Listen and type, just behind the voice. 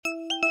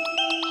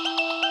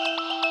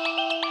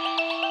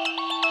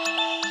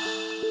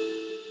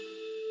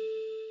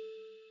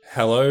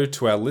Hello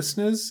to our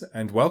listeners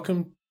and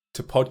welcome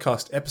to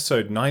podcast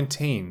episode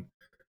 19.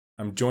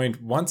 I'm joined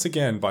once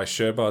again by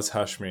Shehbaz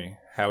Hashmi.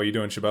 How are you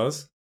doing,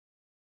 Shehbaz?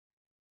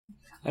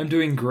 I'm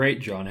doing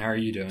great, John. How are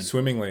you doing?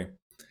 Swimmingly.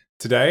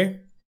 Today,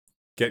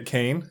 get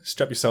keen,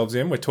 strap yourselves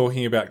in. We're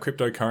talking about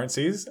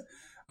cryptocurrencies.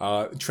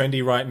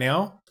 Trendy right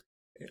now,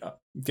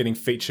 getting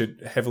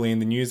featured heavily in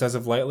the news as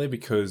of lately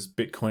because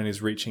Bitcoin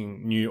is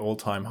reaching new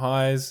all-time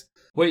highs.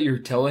 Wait, you're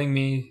telling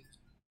me...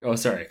 Oh,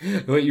 sorry.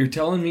 Wait, you're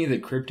telling me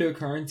that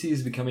cryptocurrency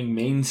is becoming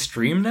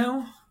mainstream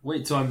now?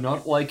 Wait, so I'm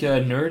not like a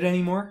nerd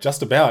anymore?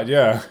 Just about,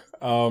 yeah.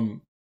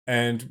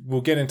 And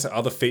we'll get into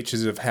other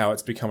features of how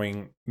it's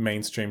becoming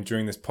mainstream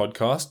during this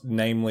podcast,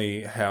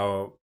 namely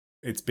how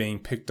it's being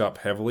picked up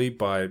heavily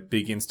by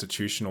big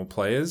institutional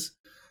players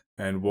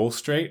and Wall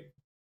Street.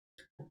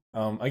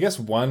 I guess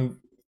one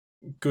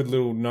good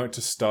little note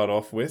to start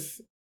off with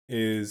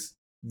is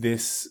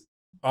this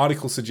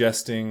article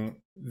suggesting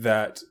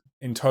that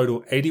in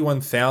total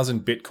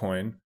 81,000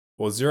 Bitcoin,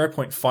 or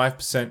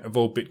 0.5% of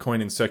all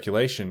Bitcoin in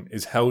circulation,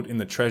 is held in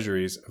the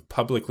treasuries of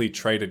publicly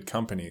traded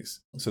companies.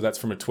 So that's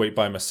from a tweet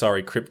by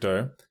Masari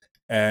Crypto.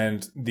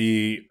 And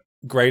the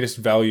greatest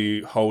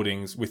value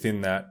holdings within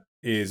that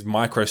is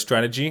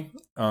MicroStrategy.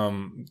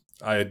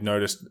 I had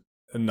noticed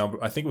a number,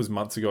 I think it was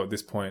months ago at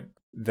this point,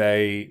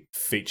 they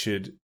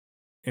featured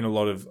in a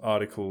lot of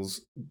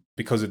articles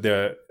because of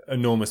their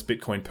enormous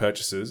Bitcoin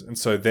purchases. And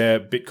so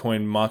their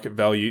Bitcoin market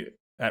value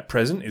at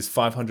present is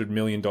 $500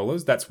 million.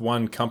 That's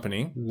one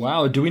company.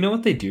 Wow, do we know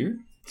what they do?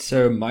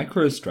 So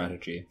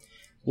MicroStrategy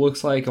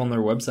looks like on their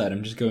website,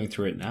 I'm just going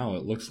through it now,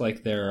 it looks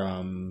like they're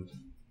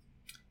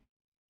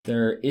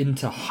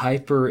into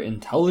hyper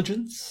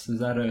intelligence. Is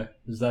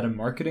that a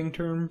marketing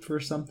term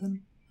for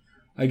something?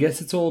 I guess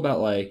it's all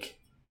about like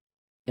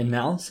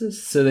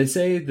analysis. So they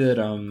say that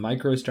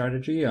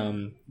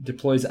MicroStrategy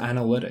deploys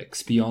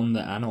analytics beyond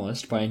the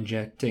analyst by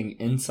injecting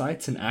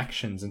insights and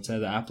actions into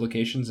the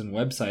applications and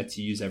websites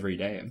you use every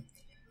day.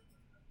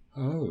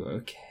 Oh,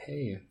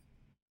 okay.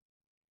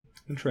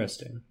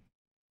 Interesting.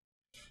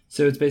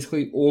 So it's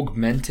basically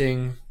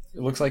augmenting...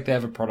 It looks like they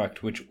have a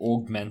product which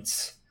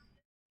augments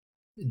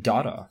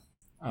data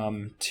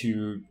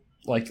to...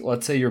 Like,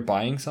 let's say you're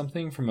buying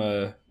something from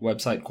a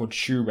website called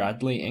Shoe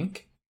Radley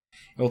Inc.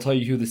 It will tell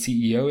you who the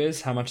CEO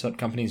is, how much that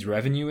company's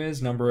revenue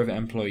is, number of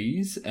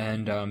employees,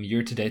 and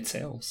year-to-date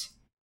sales.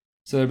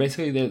 So they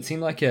seem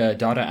like a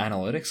data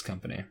analytics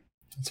company.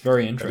 It's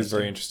very interesting. That is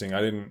very interesting.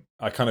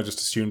 I kind of just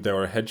assumed they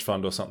were a hedge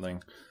fund or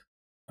something.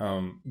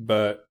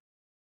 But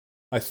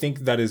I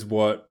think that is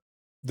what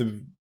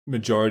the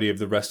majority of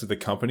the rest of the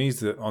companies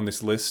that on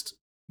this list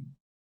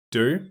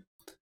do,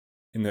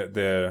 in that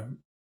they're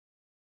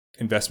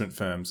investment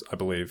firms, I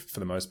believe, for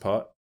the most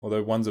part.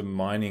 Although one's a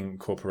mining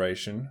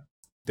corporation.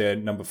 They're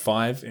number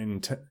 5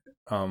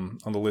 on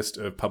the list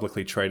of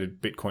publicly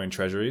traded Bitcoin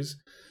treasuries.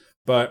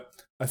 But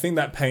I think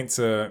that paints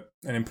an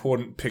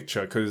important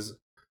picture because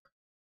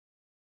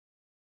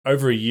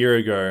over a year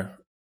ago,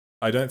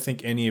 I don't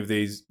think any of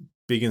these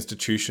big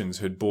institutions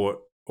had bought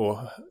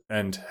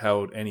and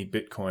held any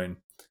Bitcoin.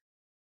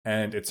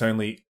 And it's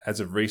only as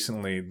of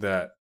recently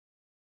that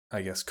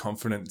I guess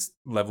confidence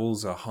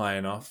levels are high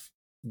enough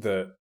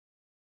that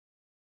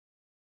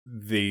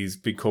these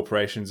big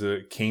corporations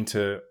are keen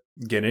to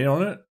get in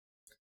on it.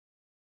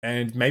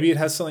 And maybe it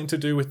has something to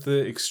do with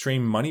the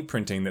extreme money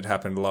printing that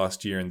happened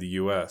last year in the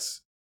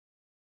US.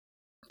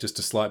 Just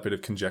a slight bit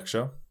of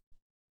conjecture.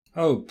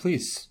 Oh,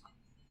 please.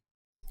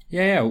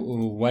 Yeah.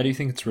 Why do you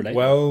think it's related?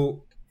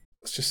 Well,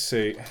 let's just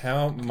see.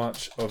 How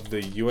much of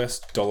the US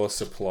dollar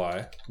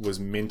supply was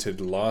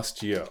minted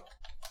last year?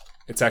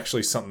 It's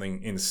actually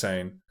something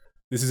insane.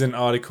 This is an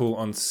article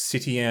on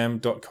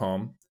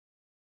Citiam.com.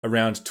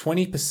 Around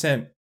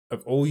 20%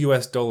 of all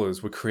US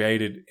dollars were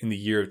created in the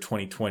year of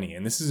 2020.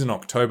 And this is an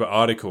October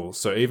article,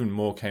 so even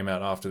more came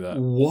out after that.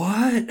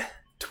 What?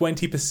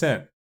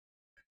 20%.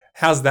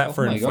 How's that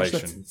for inflation? Oh my gosh,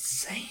 that's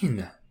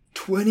insane.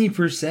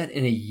 20%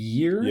 in a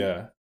year?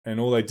 Yeah. And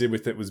all they did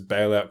with it was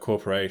bail out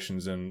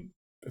corporations, and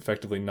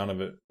effectively none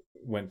of it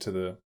went to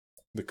the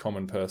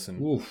common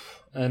person.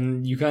 Oof.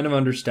 And you kind of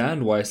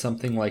understand why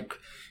something like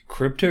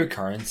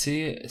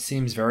cryptocurrency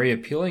seems very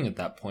appealing at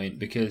that point,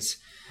 because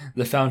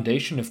the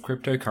foundation of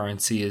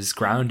cryptocurrency is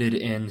grounded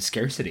in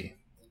scarcity.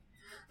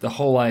 The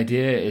whole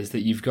idea is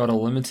that you've got a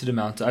limited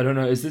amount. I don't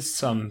know, is this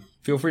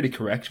feel free to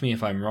correct me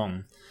if I'm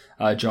wrong.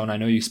 John, I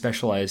know you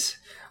specialize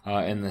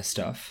in this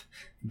stuff.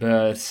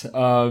 But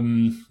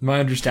my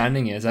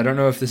understanding is, I don't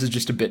know if this is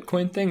just a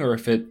Bitcoin thing or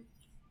if it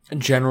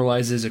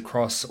generalizes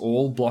across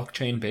all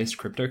blockchain-based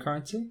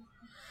cryptocurrency.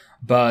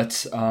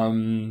 But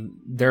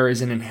there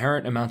is an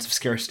inherent amount of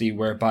scarcity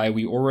whereby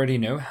we already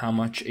know how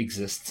much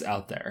exists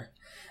out there.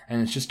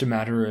 And it's just a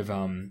matter of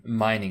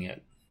mining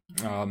it.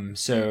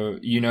 So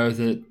you know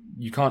that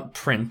you can't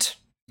print.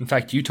 In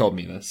fact, you told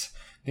me this,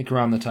 I think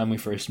around the time we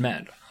first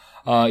met.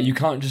 You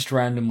can't just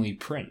randomly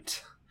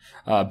print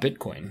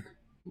Bitcoin.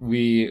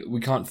 We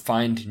can't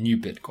find new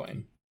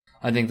Bitcoin.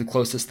 I think the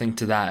closest thing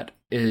to that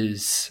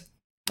is,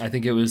 I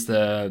think it was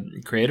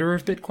the creator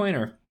of Bitcoin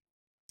or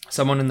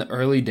someone in the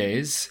early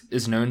days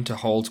is known to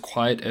hold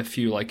quite a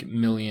few like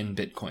million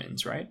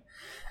Bitcoins, right?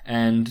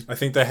 And I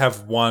think they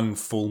have 1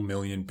 full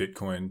million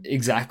Bitcoin.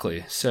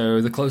 exactly. So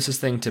the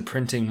closest thing to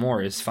printing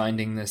more is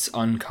finding this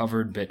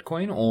uncovered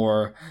Bitcoin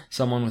or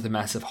someone with a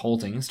massive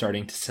holding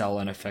starting to sell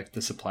and affect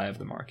the supply of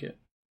the market.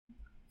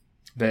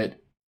 But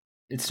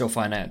it's still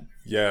finite.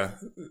 Yeah.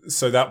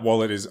 So that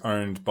wallet is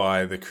owned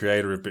by the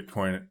creator of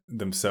Bitcoin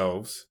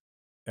themselves.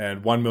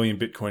 And 1 million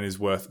Bitcoin is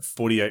worth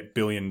 $48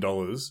 billion.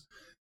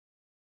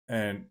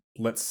 And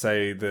let's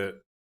say that,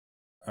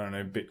 I don't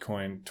know,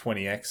 Bitcoin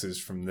 20x's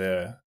from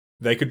there.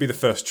 They could be the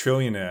first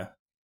trillionaire.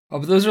 Oh,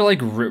 but those are like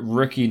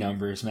rookie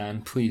numbers,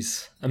 man.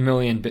 Please. 1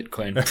 million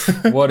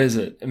Bitcoin. What is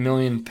it? 1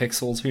 million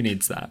pixels? Who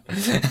needs that?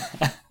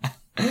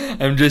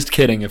 I'm just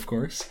kidding, of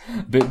course.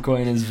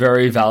 Bitcoin is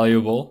very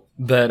valuable.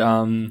 But,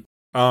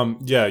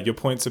 yeah, your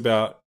points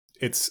about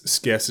its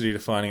scarcity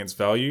defining its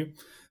value.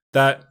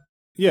 That,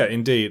 yeah,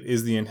 indeed,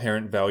 is the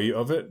inherent value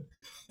of it.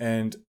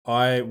 And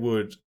I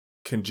would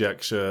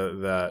conjecture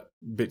that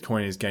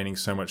Bitcoin is gaining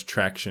so much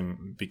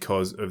traction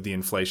because of the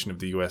inflation of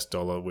the US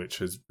dollar, which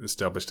has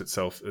established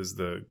itself as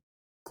the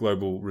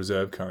global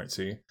reserve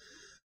currency.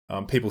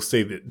 People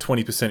see that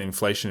 20%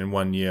 inflation in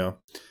 1 year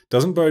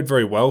doesn't bode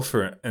very well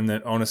for it, and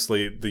that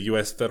honestly, the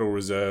US Federal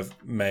Reserve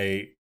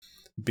may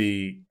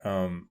be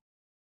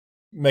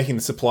making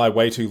the supply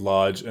way too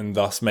large and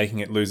thus making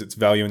it lose its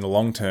value in the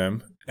long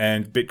term.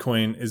 And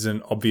Bitcoin is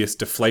an obvious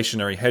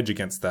deflationary hedge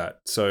against that.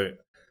 So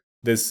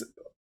there's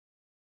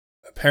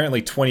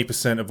apparently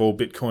 20% of all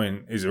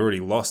Bitcoin is already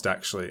lost,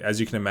 actually. As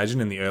you can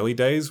imagine, in the early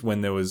days when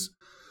there was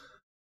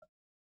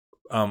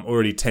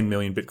already 10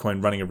 million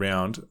Bitcoin running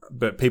around,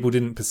 but people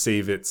didn't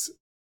perceive its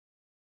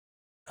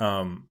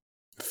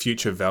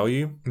future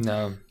value.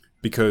 no.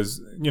 Because,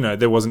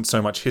 there wasn't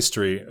so much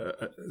history.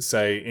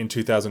 Say, in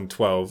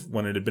 2012,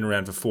 when it had been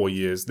around for 4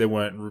 years, there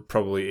weren't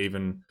probably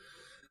even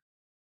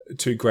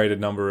too great a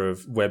number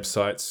of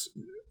websites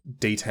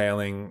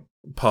detailing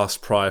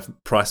past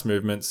price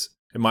movements.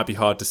 It might be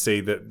hard to see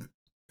that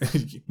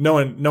no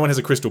one has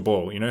a crystal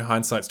ball,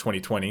 hindsight's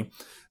 2020.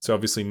 So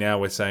obviously now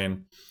we're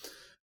saying,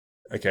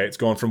 okay, it's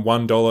gone from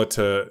 $1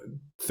 to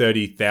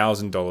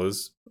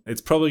 $30,000.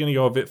 It's probably going to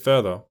go a bit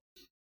further.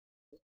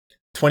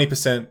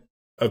 20%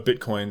 of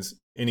Bitcoins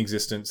in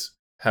existence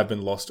have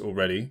been lost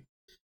already,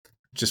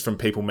 just from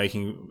people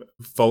making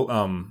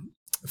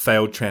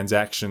failed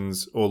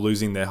transactions or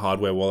losing their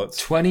hardware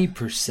wallets.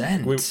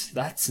 20%?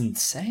 That's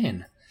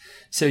insane.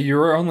 So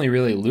you're only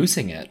really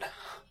losing it.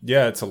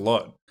 Yeah, it's a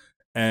lot.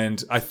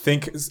 And I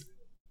think, and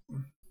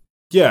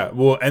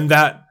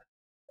that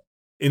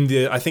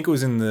I think it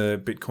was in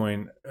the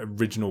Bitcoin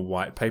original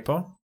white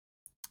paper,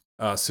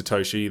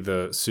 Satoshi,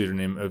 the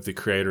pseudonym of the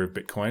creator of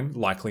Bitcoin,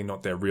 likely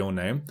not their real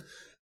name,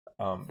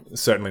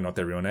 certainly not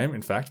their real name,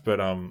 in fact, but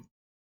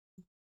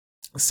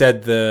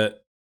said that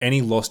any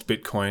lost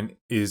Bitcoin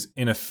is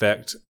in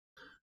effect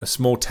a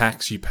small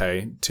tax you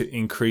pay to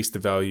increase the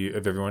value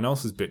of everyone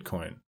else's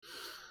Bitcoin.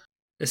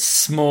 A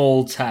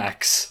small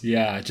tax.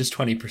 Yeah, just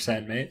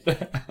 20%, mate.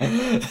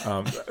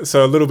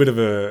 So a little bit of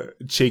a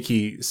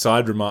cheeky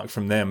side remark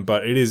from them,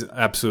 but it is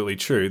absolutely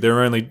true.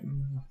 They're only...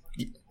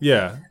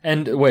 Yeah.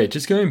 And wait,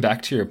 just going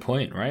back to your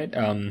point, right?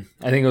 I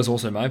think it was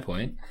also my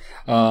point.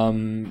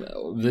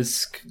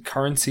 This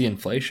currency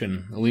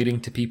inflation leading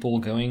to people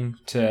going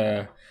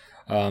to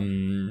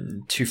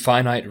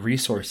finite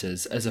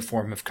resources as a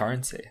form of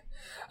currency.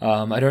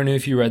 I don't know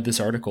if you read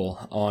this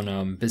article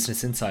on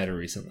Business Insider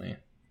recently.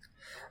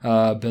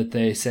 But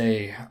they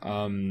say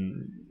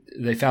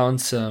they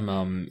found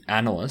some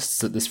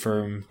analysts at this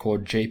firm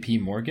called J.P.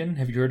 Morgan.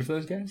 Have you heard of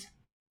those guys?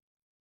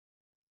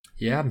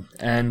 Yeah,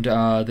 and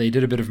they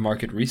did a bit of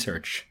market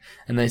research,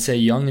 and they say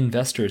young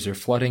investors are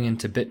flooding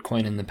into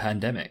Bitcoin in the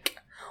pandemic,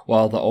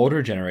 while the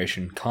older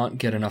generation can't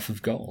get enough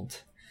of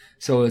gold.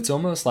 So it's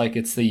almost like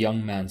it's the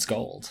young man's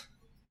gold.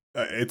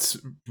 It's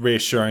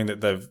reassuring that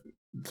they've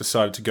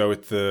decided to go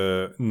with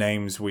the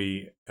names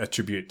we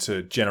attribute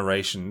to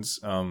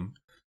generations,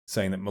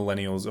 saying that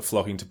millennials are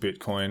flocking to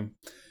Bitcoin.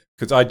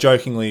 Because I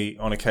jokingly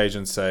on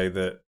occasion say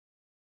that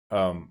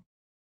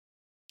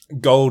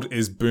gold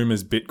is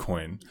boomers'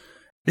 Bitcoin.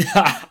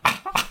 Oh,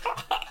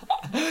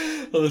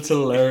 that's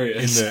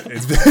hilarious.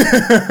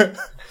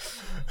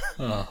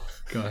 Oh,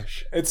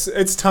 gosh.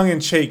 It's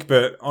tongue-in-cheek,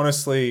 but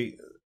honestly,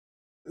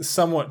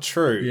 somewhat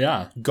true.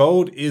 Yeah.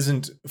 Gold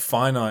isn't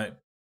finite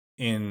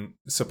in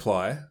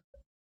supply,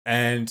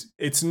 and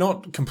it's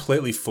not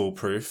completely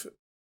foolproof.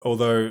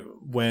 Although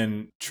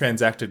when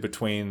transacted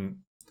between,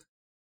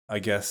 I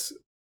guess,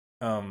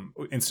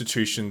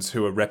 institutions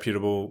who are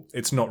reputable,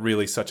 it's not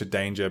really such a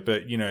danger.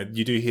 But,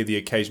 you do hear the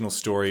occasional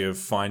story of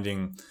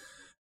finding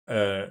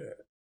a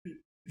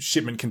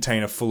shipment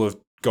container full of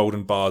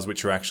golden bars,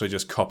 which are actually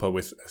just copper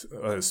with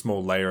a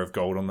small layer of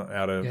gold on the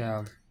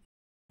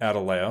outer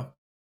layer.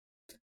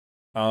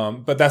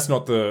 But that's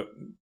not the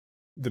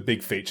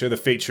big feature. The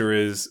feature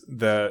is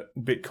that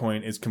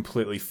Bitcoin is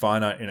completely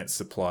finite in its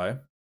supply.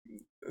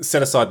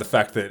 set aside the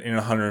fact that in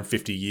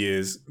 150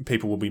 years,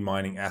 people will be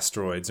mining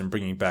asteroids and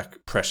bringing back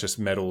precious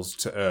metals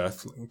to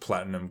Earth,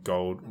 platinum,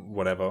 gold,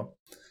 whatever,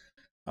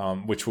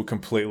 which will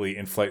completely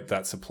inflate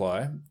that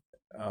supply.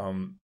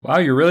 Wow,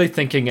 you're really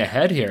thinking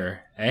ahead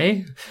here,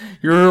 eh?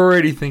 You're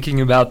already thinking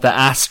about the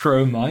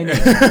astro mining.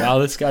 Wow,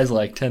 this guy's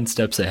like 10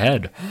 steps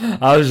ahead.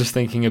 I was just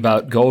thinking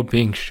about gold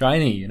being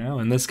shiny,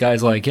 and this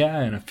guy's like,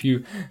 yeah, in a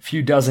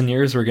few dozen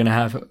years, we're going to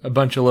have a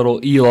bunch of little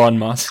Elon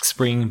Musks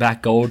bringing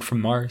back gold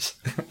from Mars.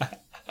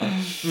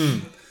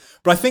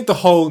 But I think the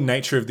whole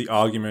nature of the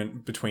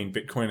argument between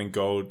Bitcoin and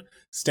gold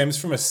stems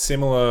from a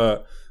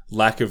similar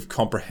lack of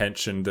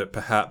comprehension that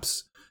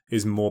perhaps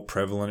is more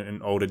prevalent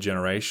in older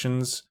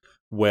generations,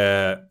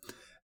 where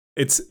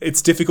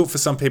it's difficult for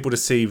some people to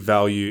see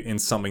value in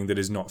something that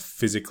is not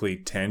physically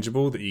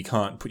tangible, that you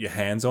can't put your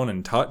hands on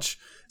and touch.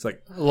 It's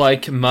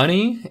like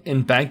money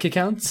in bank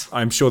accounts.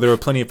 I'm sure there are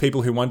plenty of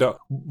people who wonder,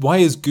 why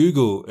is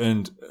Google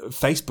and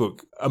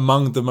Facebook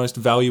among the most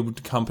valuable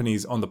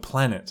companies on the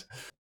planet,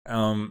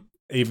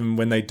 even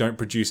when they don't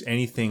produce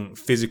anything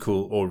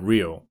physical or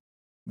real?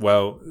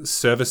 Well,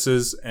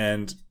 services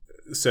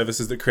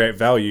that create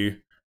value,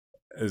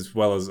 as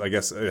well as, I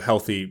guess, a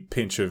healthy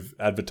pinch of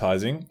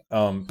advertising.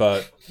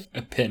 But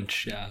a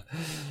pinch, yeah.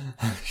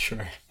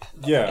 Sure.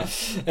 Yeah.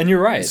 And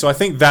you're right. So I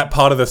think that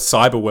part of the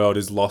cyber world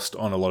is lost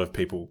on a lot of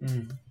people.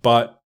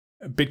 But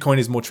Bitcoin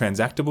is more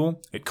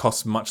transactable. It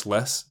costs much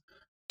less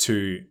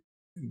to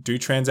do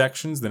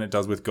transactions than it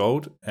does with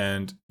gold,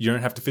 and you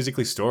don't have to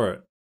physically store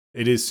it.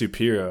 It is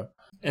superior.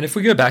 And if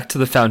we go back to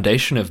the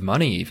foundation of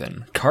money,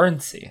 even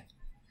currency,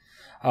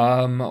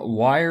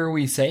 why are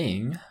we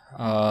saying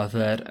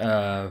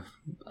that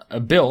a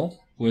bill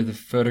with a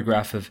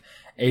photograph of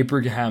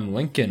Abraham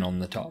Lincoln on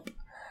the top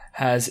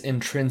has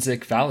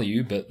intrinsic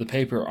value, but the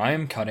paper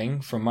I'm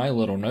cutting from my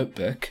little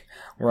notebook,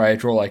 where I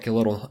draw like a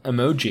little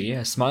emoji,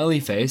 a smiley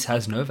face,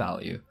 has no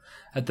value?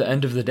 At the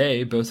end of the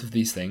day, both of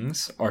these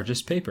things are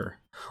just paper.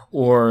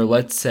 Or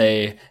let's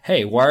say,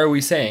 hey, why are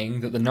we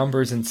saying that the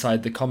numbers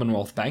inside the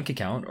Commonwealth bank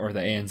account or the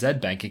ANZ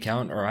bank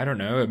account or, I don't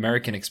know,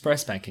 American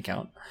Express bank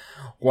account,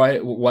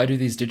 why do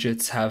these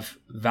digits have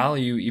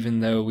value even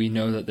though we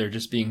know that they're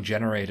just being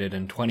generated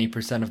and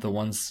 20% of the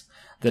ones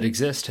that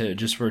exist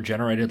just were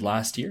generated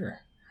last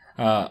year?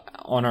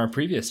 On our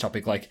previous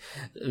topic, like,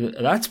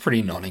 that's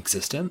pretty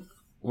non-existent.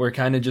 We're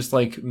kind of just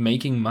like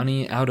making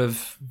money out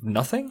of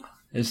nothing.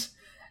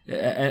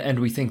 And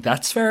we think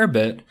that's fair,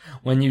 but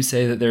when you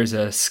say that there's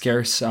a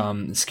scarce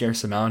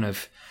amount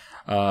of,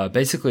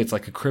 basically it's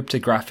like a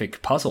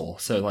cryptographic puzzle.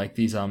 So like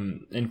these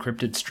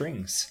encrypted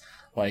strings,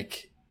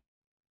 like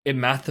it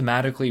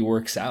mathematically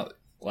works out.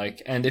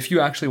 Like, and if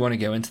you actually want to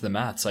go into the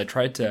maths, I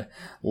tried to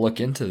look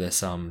into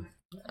this.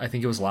 I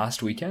think it was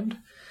last weekend.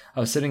 I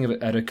was sitting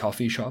at a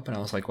coffee shop and I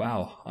was like,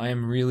 wow, I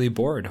am really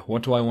bored.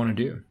 What do I want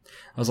to do?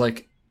 I was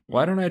like,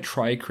 why don't I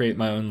try create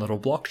my own little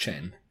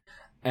blockchain?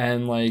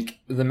 And, like,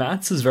 the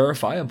maths is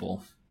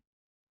verifiable.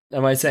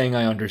 Am I saying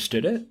I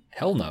understood it?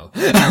 Hell no.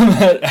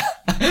 But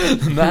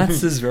the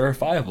maths is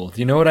verifiable.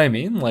 Do you know what I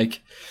mean?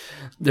 Like,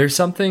 there's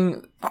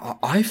something...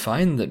 I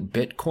find that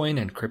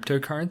Bitcoin and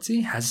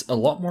cryptocurrency has a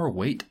lot more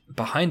weight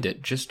behind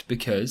it just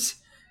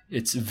because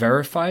it's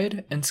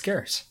verified and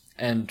scarce.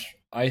 And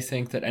I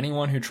think that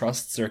anyone who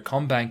trusts their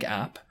Combank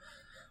app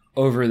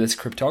over this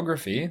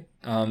cryptography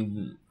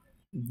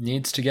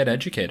needs to get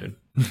educated.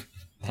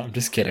 I'm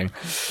just kidding.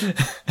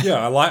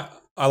 Yeah,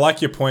 I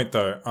like your point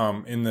though.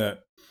 In the,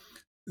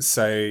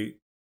 say,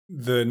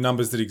 the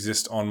numbers that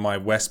exist on my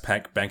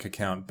Westpac bank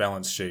account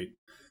balance sheet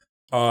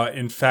are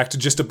in fact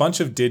just a bunch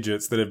of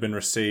digits that have been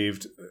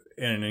received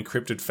in an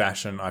encrypted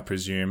fashion, I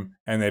presume,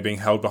 and they're being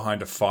held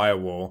behind a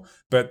firewall.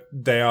 But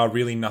they are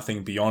really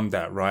nothing beyond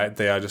that, right?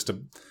 They are just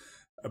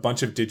a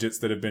bunch of digits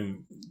that have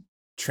been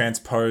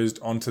transposed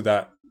onto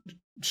that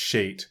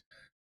sheet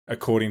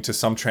according to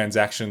some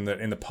transaction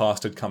that in the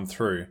past had come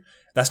through.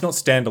 That's not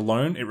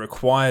standalone. It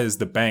requires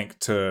the bank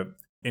to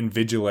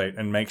invigilate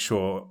and make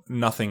sure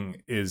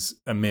nothing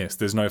is amiss.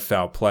 There's no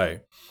foul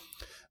play.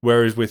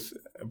 Whereas with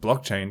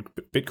blockchain,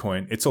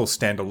 Bitcoin, it's all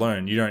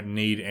standalone. You don't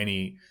need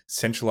any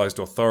centralized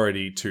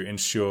authority to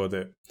ensure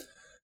that,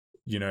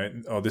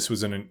 this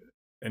was an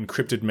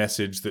encrypted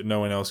message that no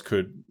one else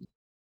could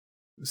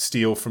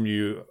steal from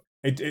you.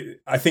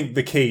 I think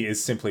the key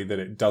is simply that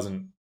it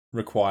doesn't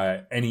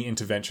require any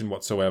intervention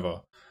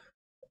whatsoever,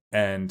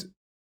 and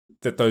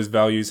that those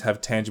values have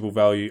tangible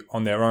value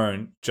on their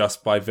own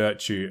just by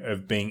virtue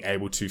of being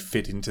able to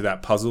fit into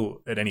that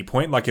puzzle at any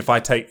point. Like if I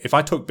took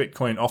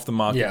Bitcoin off the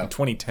market in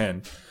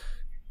 2010,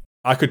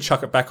 I could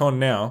chuck it back on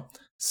now,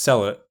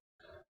 sell it,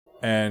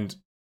 and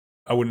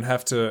I wouldn't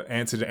have to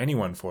answer to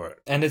anyone for it.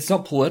 And it's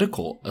not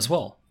political as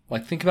well.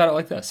 Like, think about it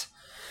like this.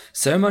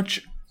 So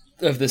much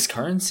of this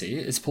currency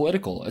is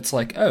political. It's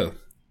like,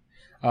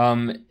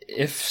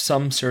 if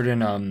some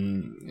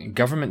certain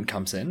government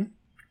comes in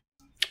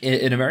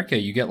America,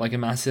 you get like a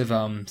massive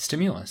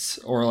stimulus,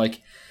 or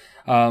like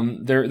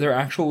there are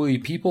actually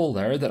people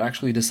there that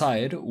actually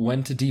decide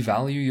when to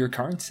devalue your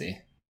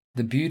currency.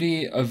 The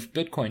beauty of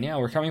Bitcoin,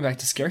 we're coming back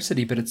to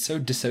scarcity, but it's so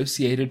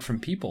dissociated from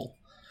people.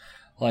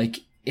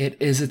 Like, it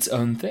is its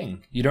own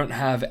thing. You don't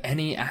have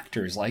any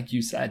actors, like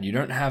you said. You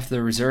don't have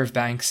the reserve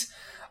banks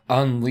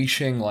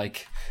unleashing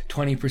like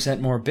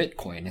 20% more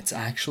Bitcoin. It's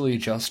actually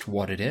just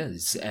what it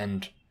is.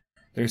 And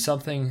there's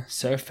something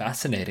so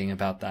fascinating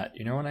about that.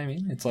 You know what I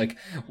mean? It's like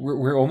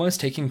we're almost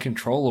taking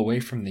control away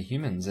from the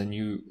humans, and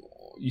you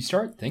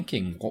start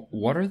thinking,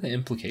 what are the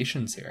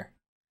implications here?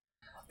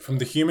 From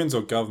the humans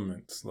or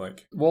governments,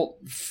 like? Well,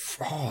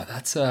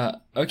 that's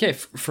okay.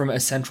 From a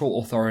central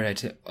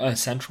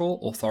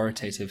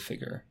authoritative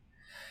figure,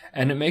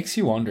 and it makes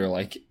you wonder.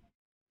 Like,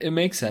 it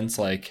makes sense.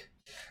 Like,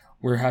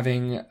 we're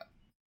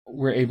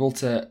able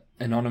to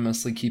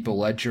anonymously keep a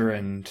ledger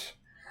and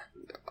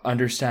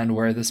understand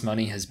where this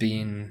money has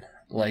been.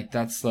 Like,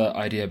 that's the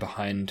idea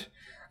behind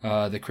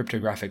the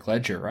cryptographic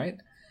ledger, right?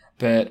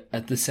 But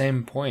at the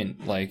same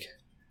point, like,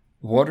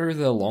 what are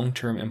the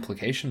long-term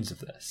implications of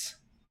this?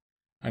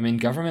 I mean,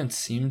 governments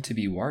seem to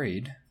be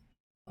worried.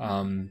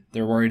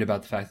 They're worried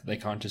about the fact that they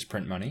can't just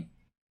print money.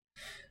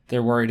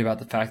 They're worried about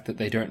the fact that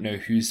they don't know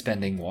who's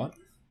spending what.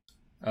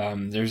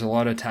 There's a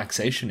lot of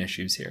taxation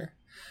issues here.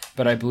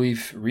 But I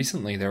believe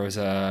recently there was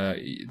a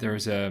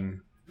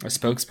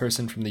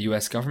spokesperson from the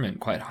U.S. government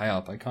quite high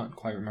up. I can't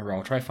quite remember.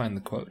 I'll try to find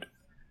the quote.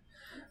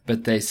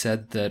 But they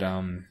said that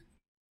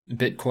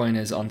Bitcoin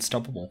is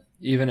unstoppable.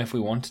 Even if we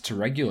wanted to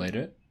regulate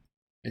it,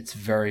 it's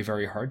very,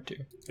 very hard to.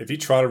 If you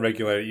try to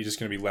regulate it, you're just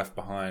going to be left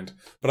behind.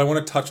 But I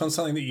want to touch on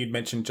something that you'd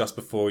mentioned just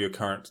before your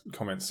current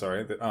comments.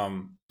 Sorry,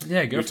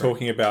 that you're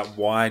talking about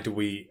why do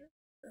we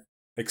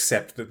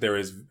accept that there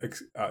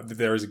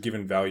is a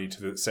given value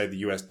to say the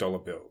US dollar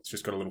bill. It's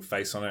just got a little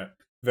face on it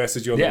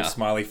versus your little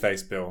smiley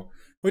face bill,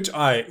 which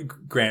I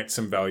grant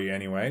some value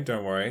anyway.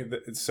 Don't worry,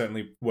 it's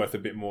certainly worth a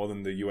bit more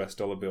than the US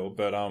dollar bill.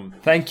 But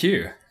thank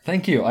you.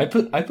 I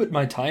put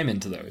my time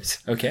into those.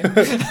 Okay,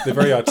 they're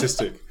very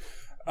artistic.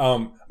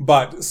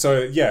 But so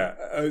yeah,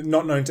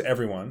 not known to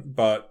everyone,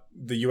 but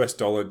the US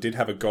dollar did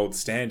have a gold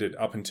standard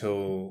up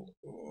until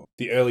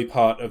the early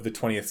part of the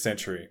 20th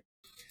century.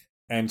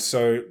 And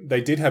so they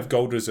did have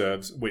gold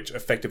reserves, which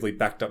effectively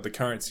backed up the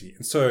currency.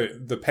 And so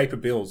the paper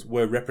bills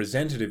were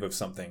representative of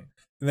something.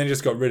 And then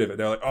just got rid of it.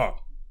 They're like, oh,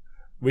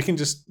 we can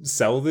just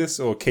sell this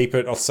or keep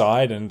it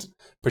aside and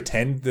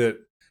pretend that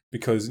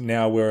because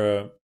now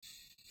we're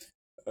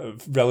a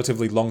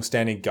relatively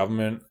long-standing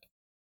government,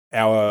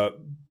 our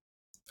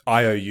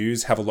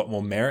IOUs have a lot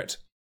more merit,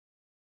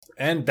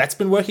 and that's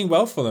been working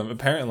well for them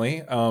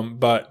apparently.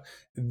 But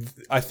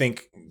I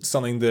think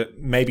something that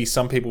maybe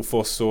some people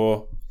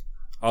foresaw,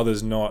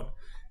 others not,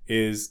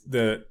 is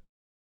that,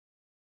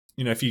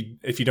 you know, if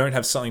you don't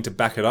have something to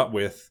back it up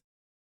with,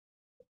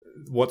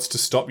 what's to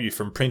stop you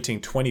from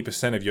printing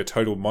 20% of your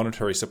total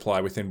monetary supply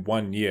within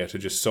 1 year to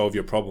just solve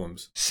your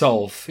problems?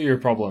 Solve your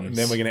problems. And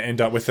then we're going to end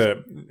up with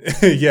we're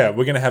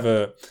going to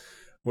have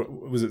what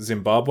was it,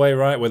 Zimbabwe,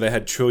 right? Where they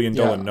had $1 trillion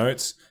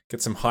notes,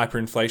 get some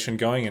hyperinflation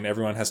going, and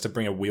everyone has to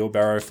bring a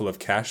wheelbarrow full of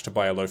cash to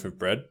buy a loaf of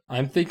bread.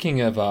 I'm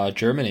thinking of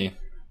Germany,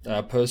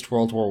 post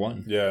World War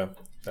I. Yeah,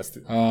 that's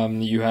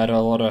you had a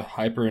lot of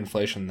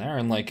hyperinflation there,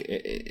 and like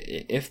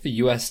if the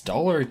US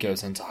dollar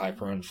goes into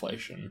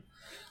hyperinflation,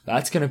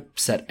 that's going to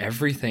set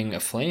everything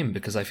aflame,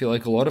 because I feel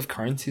like a lot of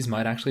currencies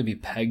might actually be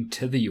pegged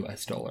to the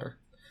US dollar.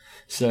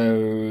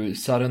 So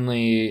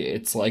suddenly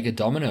it's like a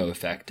domino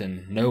effect,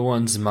 and no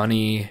one's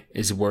money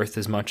is worth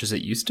as much as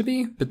it used to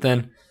be. But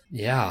then,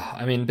 yeah,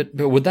 I mean,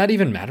 but would that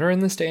even matter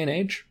in this day and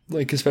age?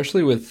 Like,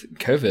 especially with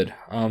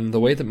COVID, the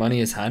way that money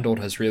is handled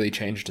has really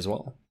changed as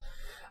well.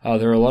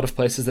 There are a lot of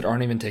places that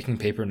aren't even taking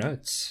paper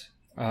notes.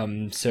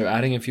 So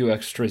adding a few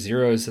extra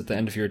zeros at the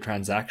end of your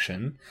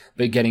transaction,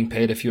 but getting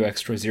paid a few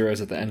extra zeros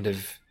at the end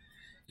of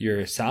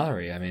your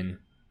salary, I mean,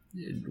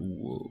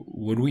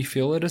 would we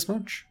feel it as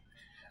much?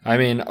 I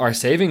mean, our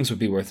savings would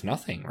be worth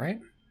nothing, right?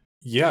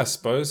 Yeah, I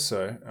suppose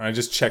so. I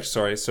just checked,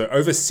 sorry. So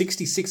over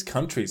 66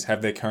 countries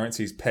have their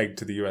currencies pegged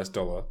to the US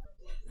dollar.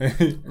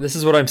 This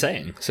is what I'm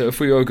saying. So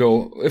if we all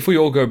go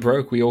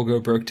broke, we all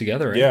go broke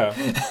together, right?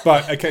 Yeah.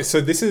 But okay,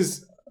 so this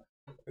is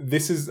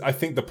I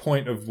think the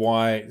point of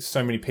why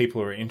so many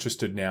people are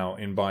interested now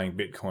in buying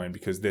Bitcoin,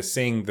 because they're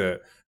seeing the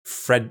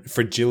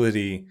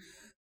fragility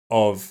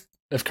of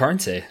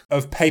currency,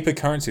 of paper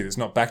currency that's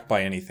not backed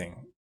by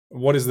anything.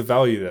 What is the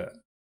value there?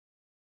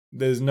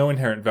 There's no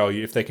inherent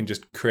value if they can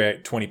just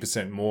create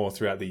 20% more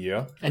throughout the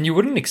year. And you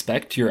wouldn't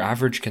expect your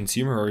average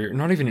consumer, or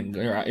not even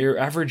your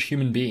average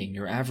human being,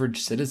 your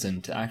average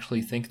citizen, to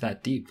actually think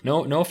that deep.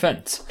 No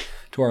offense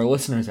to our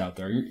listeners out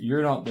there.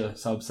 You're not the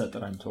subset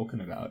that I'm talking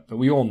about, but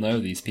we all know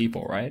these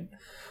people, right?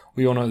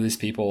 We all know these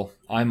people.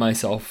 I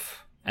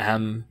myself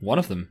am one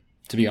of them,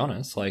 to be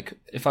honest. Like,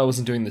 if I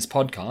wasn't doing this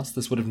podcast,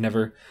 this would have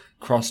never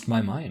crossed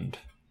my mind.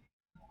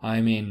 I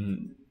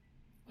mean,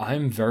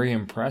 I'm very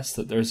impressed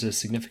that there's a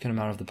significant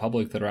amount of the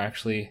public that are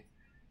actually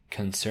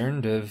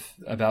concerned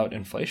about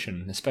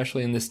inflation,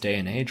 especially in this day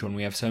and age when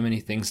we have so many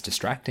things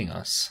distracting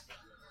us.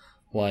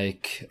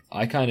 Like,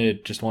 I kind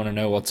of just want to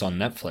know what's on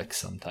Netflix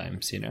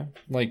sometimes, you know?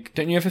 Like,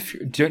 don't you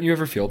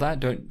ever feel that?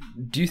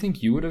 Do you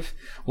think you would have?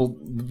 Well,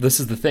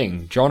 this is the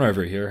thing. John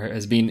over here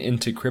has been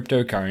into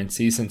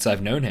cryptocurrency since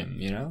I've known him,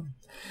 you know?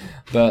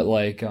 But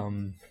like,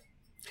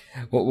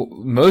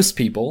 most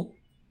people,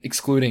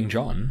 excluding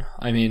John,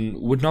 I mean,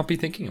 would not be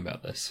thinking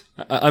about this.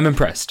 I'm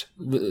impressed.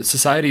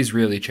 Society is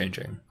really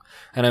changing.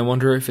 And I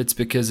wonder if it's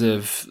because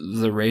of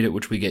the rate at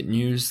which we get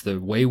news, the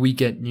way we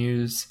get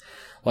news.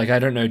 Like, I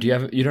don't know.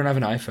 You don't have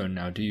an iPhone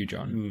now, do you,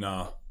 John?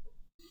 No.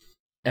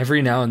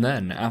 Every now and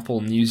then, Apple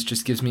News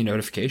just gives me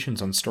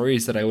notifications on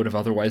stories that I would have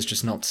otherwise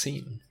just not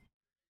seen.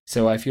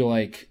 So I feel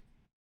like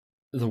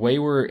the way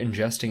we're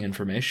ingesting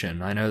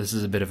information, I know this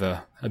is a bit of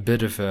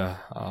a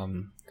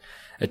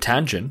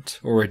tangent,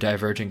 or we're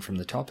diverging from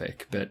the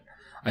topic, but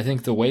I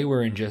think the way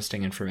we're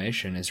ingesting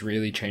information is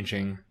really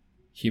changing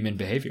human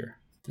behavior.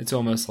 It's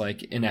almost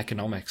like in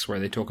economics where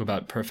they talk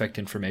about perfect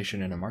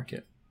information in a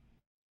market.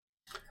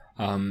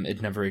 It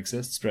never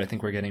exists, but I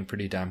think we're getting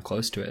pretty damn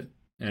close to it.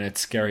 And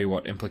it's scary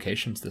what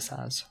implications this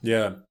has.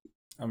 Yeah.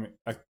 I mean,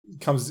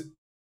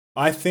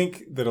 I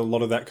think that a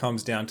lot of that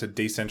comes down to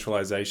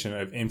decentralization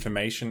of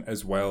information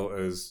as well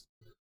as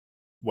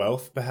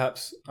wealth,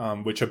 perhaps,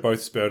 which are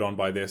both spurred on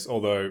by this.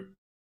 Although,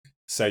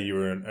 say you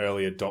were an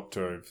early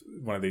adopter of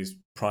one of these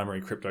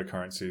primary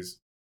cryptocurrencies,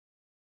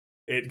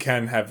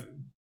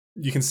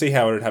 you can see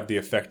how it would have the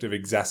effect of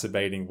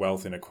exacerbating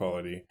wealth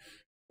inequality.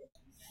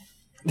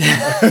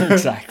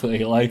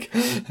 Exactly. Like,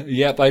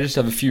 yep, I just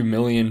have a few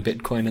million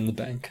Bitcoin in the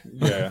bank.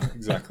 Yeah,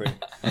 exactly.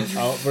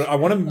 But I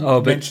want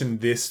to mention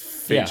this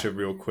feature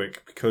real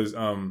quick because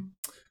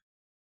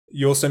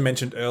you also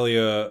mentioned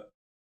earlier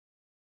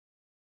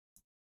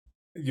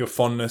your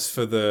fondness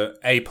for the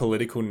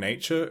apolitical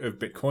nature of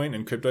Bitcoin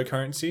and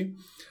cryptocurrency.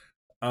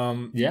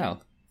 Yeah.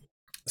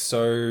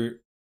 So,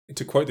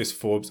 to quote this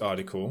Forbes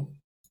article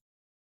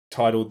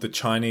titled "The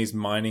Chinese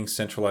Mining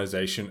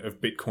Centralization of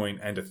Bitcoin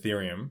and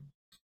Ethereum,"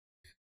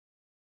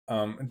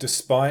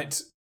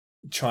 despite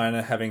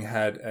China having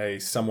had a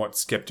somewhat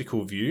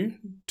skeptical view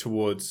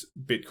towards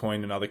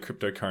Bitcoin and other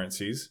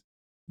cryptocurrencies,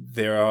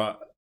 there are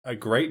a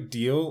great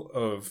deal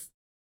of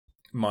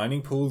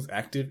mining pools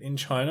active in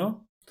China.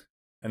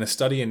 And a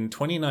study in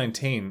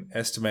 2019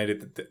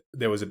 estimated that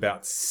there was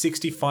about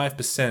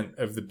 65%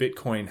 of the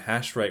Bitcoin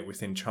hash rate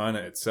within China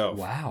itself.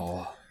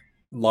 Wow.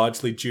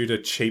 Largely due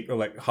to cheap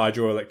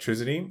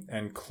hydroelectricity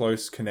and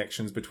close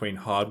connections between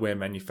hardware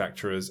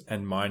manufacturers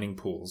and mining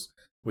pools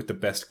with the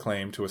best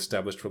claim to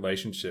established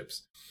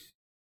relationships.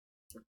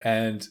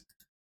 And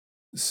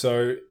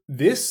so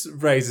this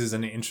raises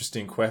an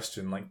interesting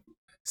question. Like,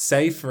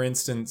 say, for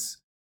instance,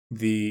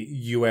 the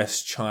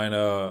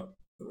US-China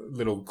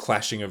little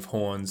clashing of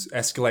horns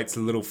escalates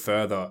a little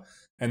further,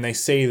 and they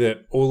see that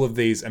all of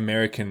these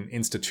American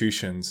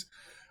institutions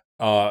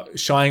are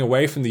shying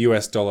away from the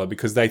US dollar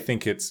because they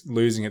think it's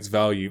losing its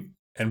value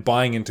and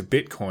buying into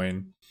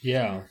Bitcoin.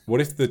 Yeah. What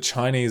if the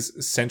Chinese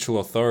central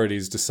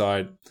authorities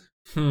decide,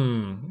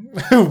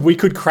 we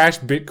could crash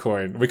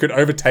Bitcoin. We could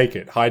overtake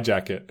it,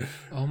 hijack it.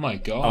 Oh my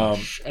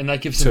gosh. And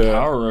that gives them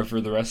power over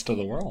the rest of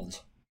the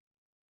world.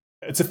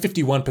 It's a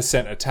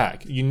 51%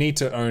 attack. You need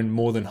to own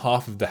more than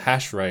half of the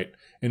hash rate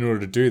in order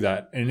to do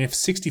that. And if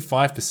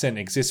 65%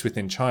 exists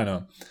within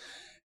China,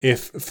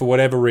 if for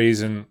whatever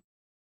reason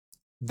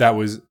that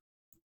was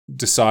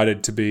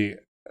decided to be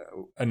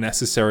a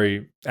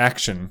necessary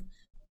action.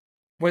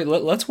 Wait,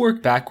 let's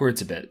work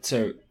backwards a bit.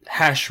 So,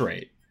 hash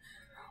rate.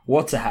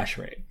 What's a hash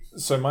rate?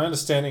 So my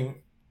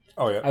understanding...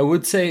 Oh, yeah. I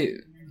would say...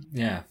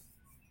 Yeah.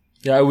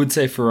 Yeah, I would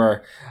say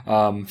for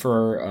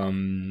our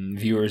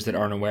viewers that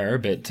aren't aware,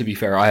 but to be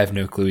fair, I have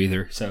no clue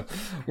either. So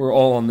we're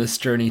all on this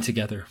journey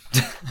together.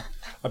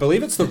 I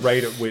believe it's the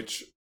rate at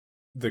which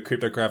the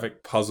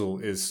cryptographic puzzle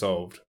is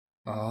solved.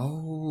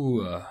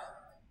 Oh.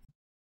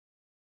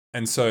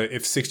 And so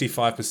if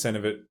 65%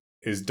 of it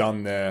is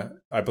done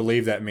there, I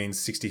believe that means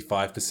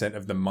 65%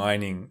 of the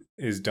mining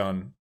is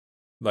done,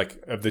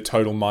 like of the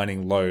total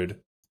mining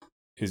load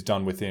is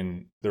done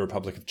within the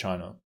Republic of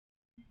China.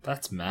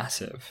 That's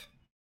massive.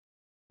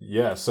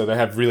 Yeah, so they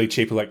have really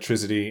cheap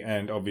electricity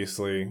and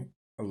obviously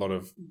a lot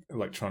of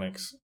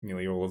electronics.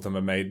 Nearly all of them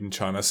are made in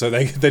China. So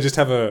they just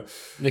have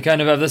They kind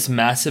of have this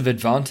massive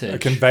advantage. A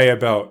conveyor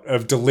belt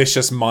of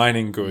delicious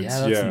mining goods.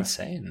 Yeah, that's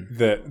insane.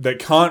 That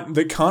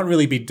can't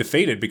really be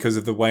defeated because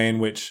of the way in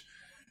which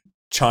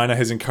China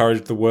has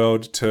encouraged the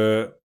world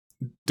to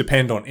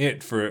depend on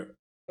it for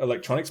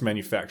electronics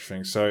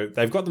manufacturing. So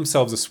they've got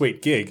themselves a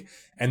sweet gig,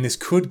 and this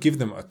could give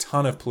them a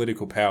ton of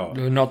political power.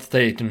 Not that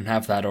they didn't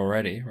have that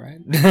already, right?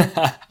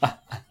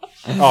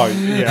 Oh,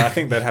 yeah, I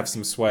think they'd have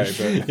some sway.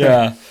 But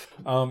yeah.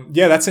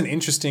 That's an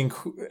interesting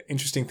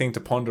thing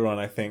to ponder on,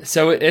 I think.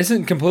 So it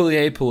isn't completely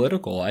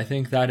apolitical. I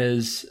think that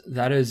is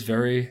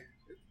very,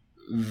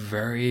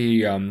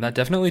 very, that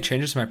definitely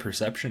changes my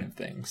perception of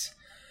things.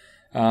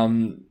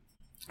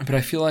 But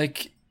I feel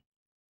like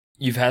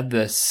you've had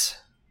this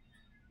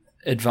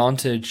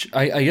advantage.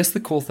 I guess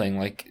the cool thing,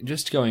 like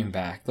just going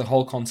back, the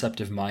whole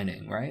concept of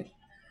mining, right?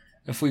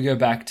 If we go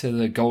back to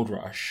the gold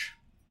rush,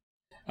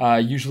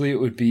 usually it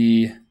would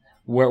be,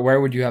 where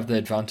would you have the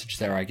advantage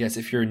there? I guess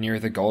if you're near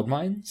the gold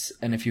mines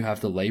and if you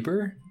have the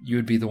labor, you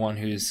would be the one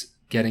who's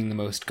getting the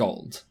most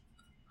gold.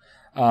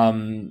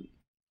 And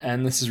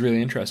this is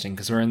really interesting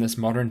because we're in this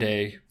modern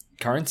day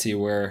currency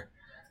where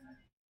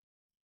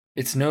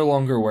it's no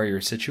longer where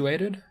you're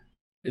situated.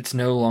 It's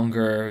no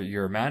longer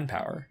your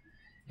manpower.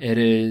 It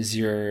is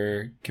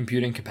your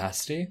computing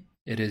capacity.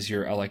 It is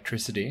your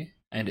electricity.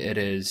 And it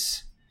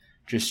is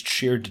just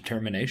sheer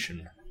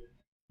determination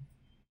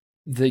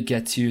that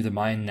gets you the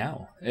mine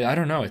now. I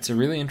don't know. It's a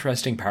really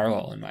interesting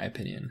parallel, in my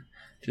opinion.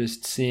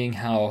 Just seeing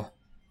how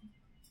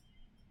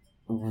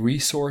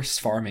resource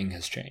farming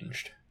has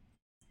changed.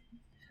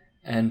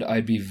 And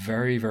I'd be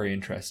very, very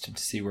interested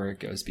to see where it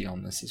goes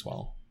beyond this as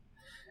well.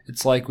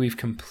 It's like we've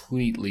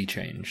completely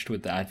changed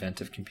with the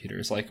advent of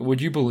computers. Like,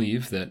 would you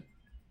believe that,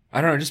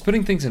 I don't know, just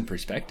putting things in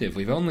perspective,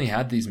 we've only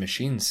had these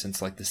machines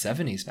since like the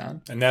 70s,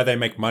 man. And now they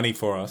make money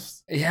for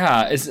us.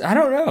 Yeah, I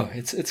don't know.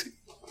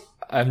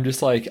 I'm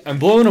just like, I'm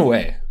blown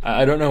away.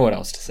 I don't know what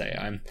else to say.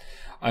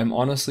 I'm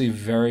honestly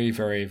very,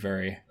 very,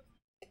 very,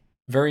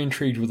 very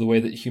intrigued with the way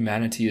that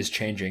humanity is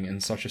changing in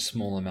such a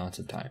small amount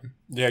of time.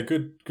 Yeah,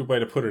 good way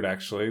to put it,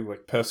 actually.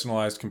 Like,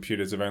 personalized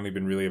computers have only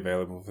been really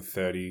available for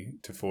 30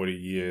 to 40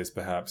 years,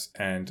 perhaps.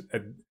 And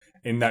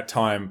in that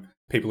time,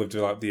 people have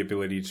developed the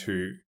ability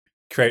to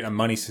create a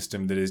money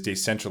system that is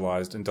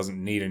decentralized and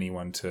doesn't need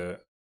anyone to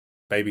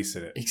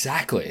babysit it.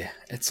 Exactly.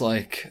 It's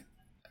like,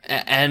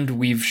 and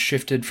we've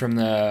shifted from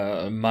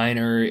the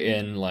miner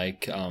in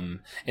like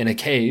in a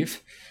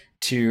cave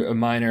to a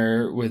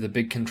miner with a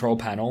big control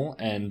panel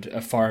and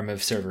a farm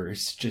of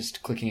servers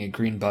just clicking a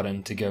green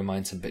button to go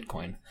mine some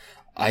Bitcoin.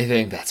 I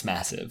think that's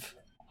massive.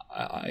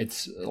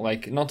 It's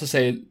like, not to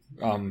say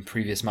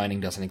previous mining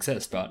doesn't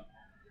exist, but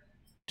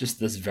just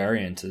this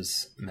variant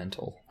is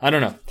mental. I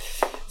don't know.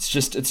 It's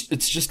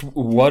just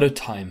what a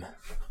time.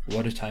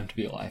 What a time to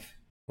be alive.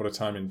 What a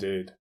time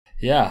indeed.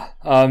 Yeah.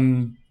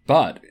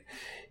 But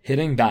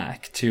hitting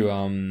back to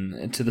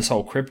this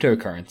whole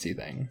cryptocurrency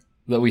thing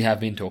that we have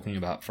been talking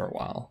about for a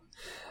while.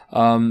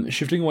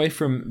 Shifting away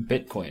from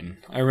Bitcoin.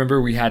 I remember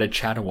we had a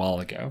chat a while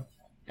ago,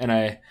 and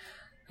I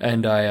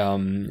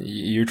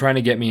you're trying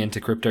to get me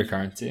into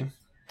cryptocurrency,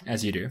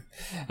 as you do.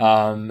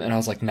 And I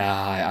was like,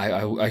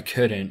 nah, I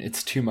couldn't.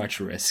 It's too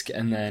much risk.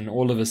 And then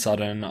all of a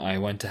sudden I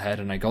went ahead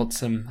and I got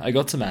some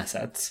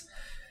assets,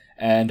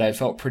 and I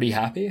felt pretty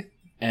happy.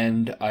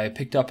 And I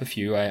picked up a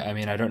few. I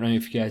mean, I don't know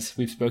if you guys,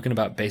 we've spoken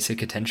about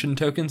basic attention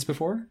tokens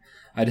before.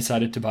 I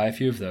decided to buy a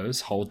few of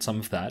those, hold some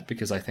of that,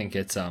 because I think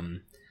it's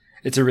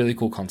a really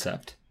cool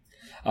concept.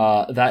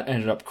 That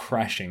ended up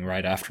crashing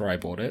right after I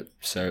bought it,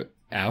 so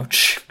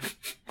ouch.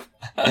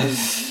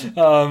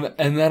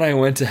 And then I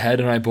went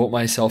ahead and I bought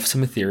myself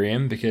some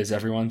Ethereum because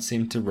everyone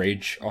seemed to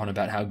rage on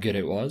about how good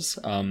it was.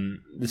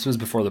 This was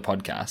before the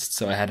podcast,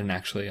 so I hadn't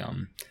actually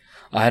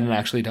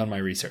done my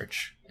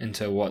research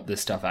into what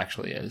this stuff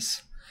actually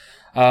is.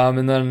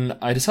 And then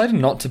I decided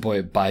not to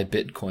buy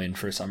Bitcoin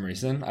for some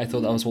reason. I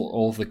thought that was what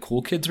all the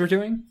cool kids were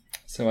doing,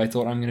 so I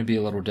thought I'm going to be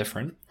a little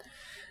different.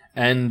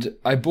 And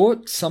I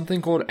bought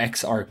something called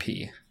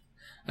XRP.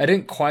 I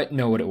didn't quite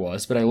know what it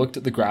was, but I looked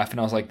at the graph and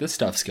I was like, this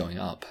stuff's going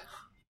up.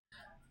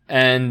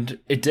 And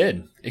it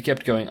did. It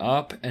kept going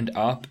up and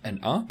up and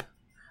up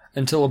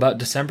until about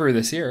December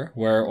this year,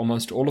 where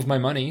almost all of my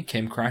money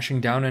came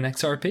crashing down in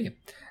XRP.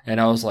 And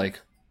I was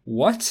like,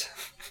 what?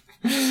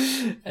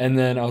 And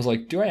then I was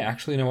like, do I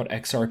actually know what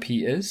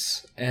XRP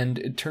is? And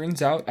it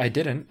turns out I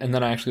didn't. And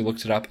then I actually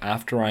looked it up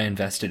after I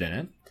invested in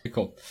it.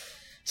 Cool.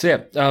 So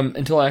yeah,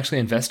 until I actually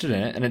invested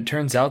in it, and it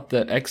turns out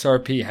that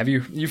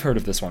XRP, you've heard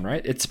of this one,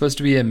 right? It's supposed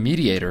to be a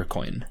mediator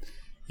coin.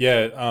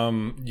 Yeah,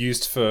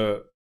 used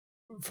for,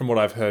 from what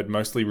I've heard,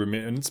 mostly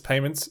remittance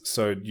payments.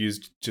 So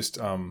used just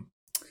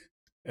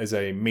as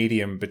a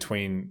medium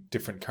between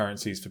different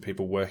currencies for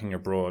people working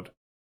abroad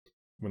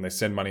when they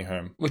send money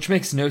home. Which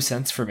makes no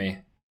sense for me,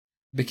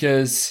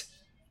 because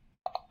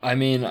I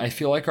mean, I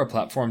feel like our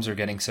platforms are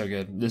getting so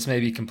good. This may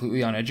be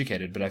completely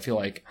uneducated, but I feel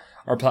like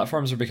our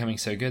platforms are becoming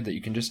so good that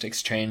you can just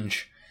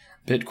exchange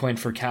Bitcoin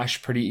for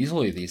cash pretty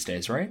easily these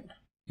days, right?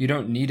 You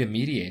don't need a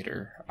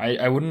mediator.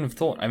 I wouldn't have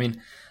thought. I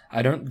mean,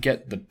 I don't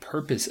get the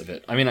purpose of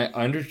it. I mean,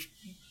 I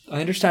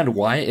understand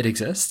why it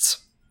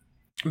exists,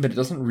 but it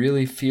doesn't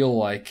really feel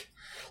like,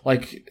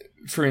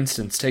 for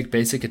instance, take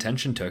basic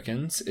attention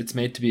tokens. It's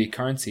made to be a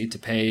currency to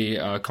pay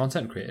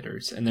content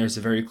creators, and there's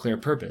a very clear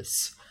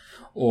purpose.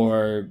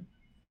 Or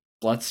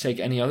let's take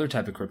any other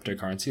type of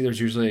cryptocurrency.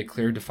 There's usually a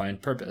clear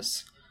defined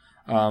purpose.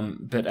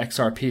 But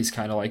XRP is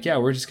kind of like, yeah,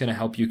 we're just going to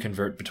help you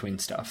convert between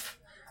stuff.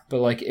 But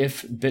like,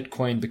 if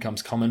Bitcoin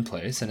becomes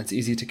commonplace and it's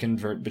easy to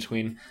convert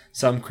between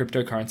some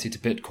cryptocurrency to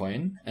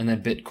Bitcoin and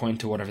then Bitcoin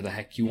to whatever the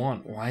heck you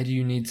want, why do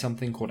you need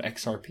something called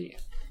XRP?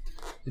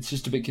 It's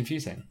just a bit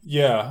confusing.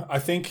 Yeah, I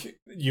think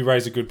you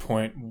raise a good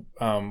point,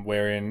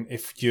 wherein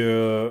if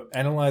you're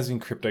analyzing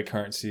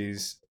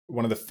cryptocurrencies,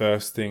 one of the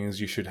first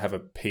things you should have a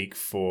peek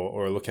for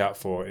or a look out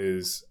for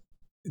is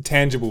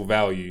tangible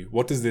value.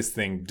 What does this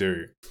thing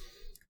do?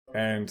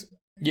 And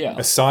yeah,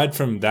 aside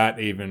from that,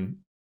 even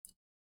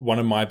one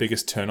of my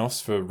biggest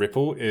turnoffs for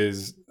Ripple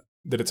is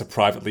that it's a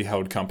privately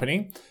held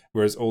company,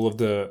 whereas all of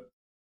the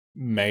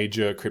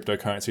major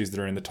cryptocurrencies that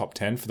are in the top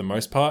 10 for the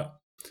most part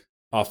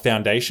are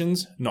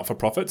foundations, not for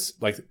profits,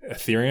 like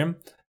Ethereum.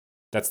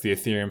 That's the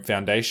Ethereum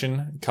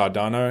Foundation.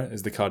 Cardano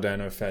is the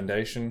Cardano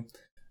Foundation,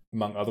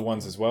 among other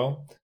ones as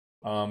well.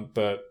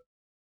 But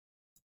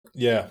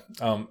yeah,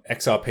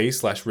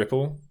 XRP /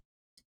 Ripple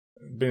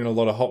been in a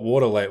lot of hot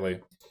water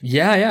lately.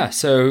 Yeah.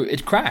 So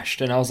it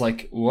crashed, and I was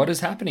like, what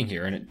is happening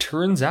here? And it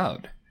turns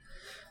out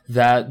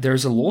that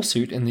there's a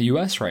lawsuit in the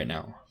US right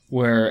now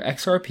where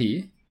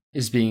XRP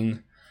is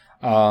being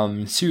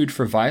sued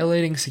for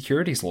violating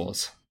securities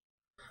laws.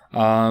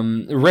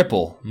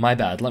 Ripple, my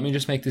bad. Let me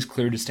just make this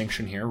clear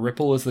distinction here.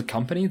 Ripple is the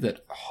company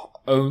that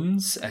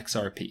owns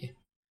XRP.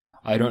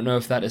 I don't know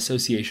if that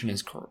association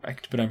is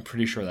correct, but I'm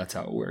pretty sure that's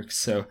how it works.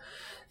 So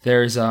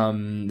there's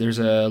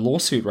a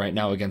lawsuit right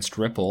now against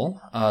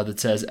Ripple that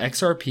says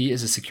XRP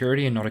is a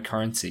security and not a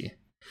currency,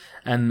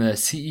 and the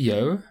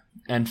CEO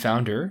and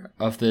founder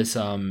of this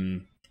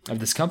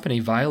company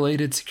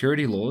violated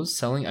security laws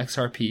selling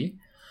XRP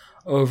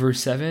over a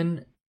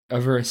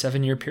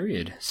 7-year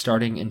period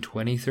starting in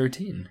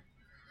 2013.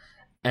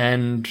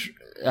 And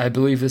I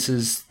believe this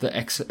is the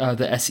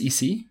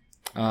SEC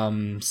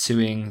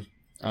suing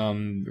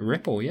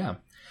Ripple, yeah.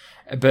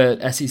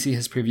 But SEC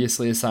has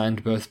previously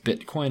assigned both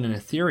Bitcoin and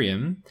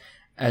Ethereum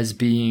as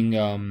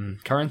being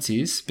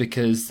currencies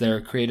because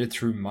they're created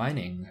through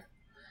mining,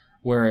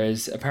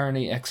 whereas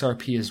apparently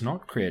XRP is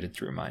not created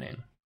through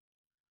mining.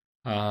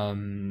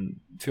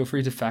 Feel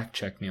free to fact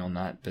check me on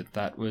that, but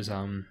that was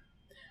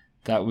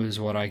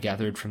what I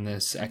gathered from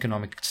this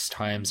Economics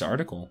Times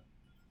article.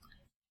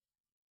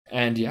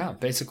 And yeah,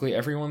 basically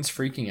everyone's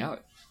freaking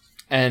out.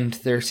 And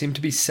there seem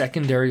to be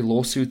secondary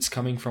lawsuits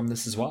coming from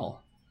this as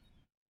well.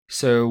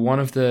 So one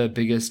of the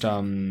biggest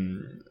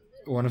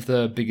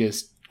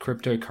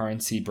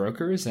cryptocurrency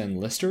brokers and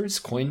listers,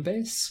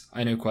 Coinbase,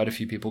 I know quite a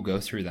few people go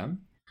through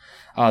them.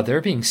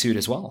 They're being sued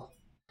as well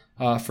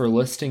for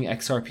listing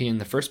XRP in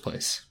the first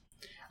place.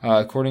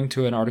 According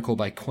to an article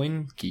by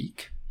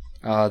CoinGeek,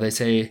 they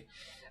say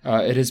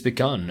it has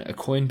begun. A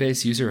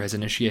Coinbase user has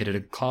initiated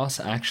a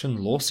class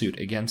action lawsuit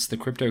against the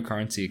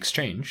cryptocurrency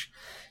exchange,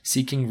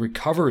 seeking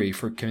recovery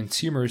for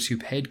consumers who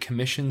paid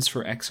commissions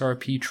for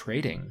XRP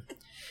trading.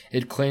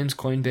 It claims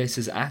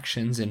Coinbase's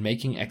actions in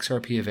making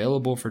XRP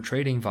available for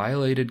trading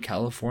violated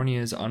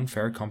California's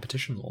unfair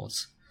competition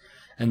laws,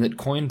 and that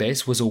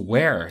Coinbase was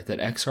aware that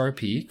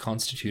XRP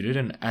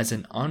constituted as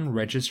an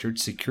unregistered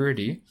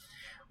security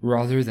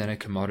rather than a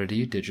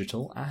commodity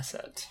digital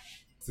asset.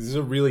 This is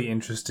a really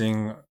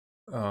interesting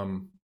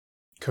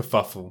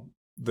kerfuffle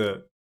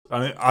that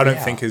I don't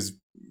think has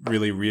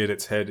really reared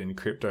its head in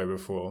crypto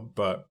before,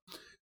 but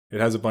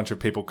it has a bunch of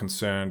people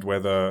concerned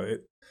whether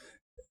it,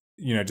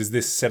 does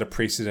this set a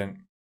precedent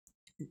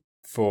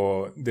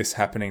for this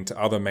happening to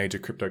other major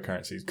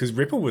cryptocurrencies? Because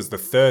Ripple was the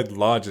third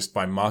largest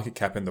by market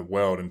cap in the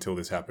world until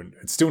this happened.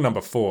 It's still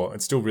number 4.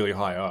 It's still really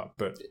high up,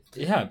 but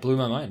yeah, it blew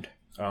my mind.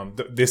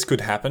 This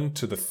could happen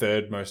to the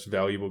third most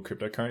valuable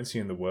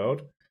cryptocurrency in the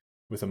world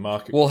with a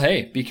market. Well,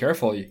 hey, be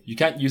careful. You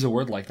can't use a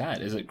word like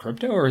that. Is it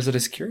crypto or is it a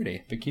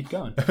security? But keep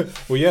going.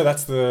 Well, yeah,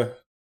 that's the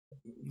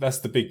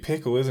big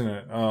pickle, isn't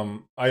it?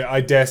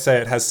 I dare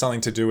say it has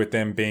something to do with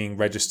them being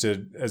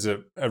registered as a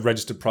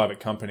registered private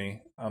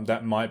company.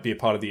 That might be a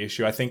part of the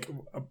issue. I think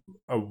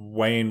a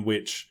way in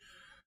which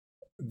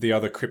the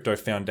other crypto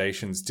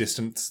foundations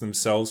distance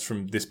themselves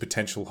from this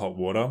potential hot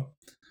water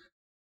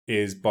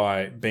is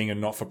by being a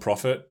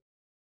not-for-profit.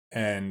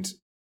 And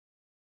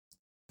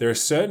there are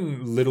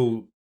certain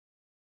little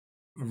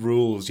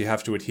rules you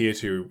have to adhere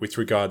to with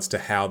regards to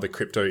how the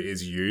crypto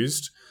is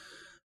used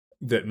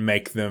that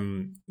make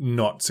them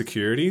not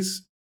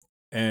securities.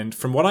 And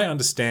from what I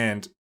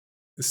understand,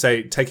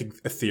 say, take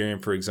Ethereum,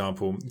 for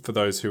example, for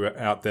those who are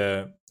out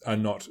there are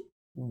not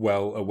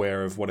well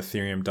aware of what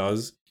Ethereum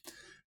does,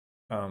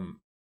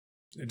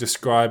 it's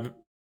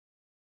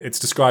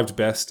described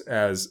best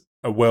as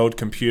a world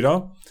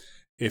computer.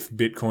 If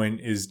Bitcoin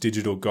is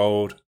digital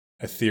gold,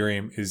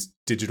 Ethereum is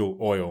digital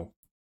oil.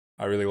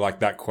 I really like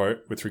that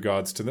quote with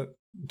regards to that,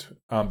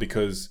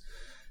 because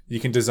you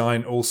can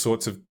design all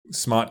sorts of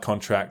smart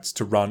contracts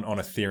to run on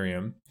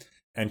Ethereum,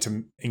 and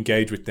to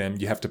engage with them,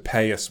 you have to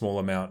pay a small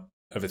amount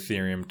of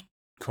Ethereum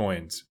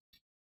coins.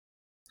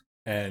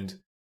 And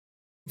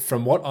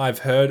from what I've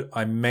heard,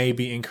 I may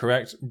be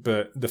incorrect,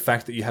 but the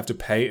fact that you have to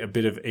pay a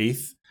bit of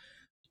ETH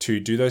to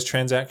do those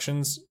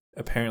transactions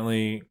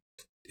apparently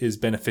is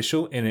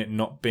beneficial in it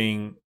not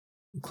being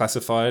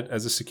classified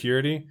as a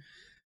security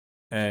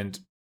and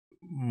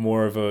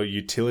more of a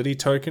utility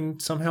token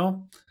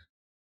somehow.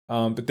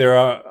 But there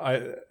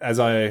are, as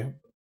I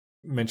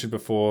mentioned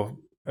before,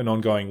 an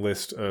ongoing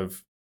list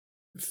of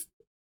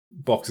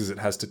boxes it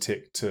has to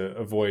tick to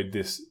avoid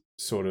this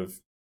sort of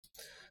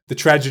the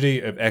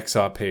tragedy of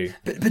XRP.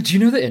 But do you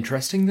know the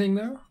interesting thing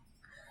though?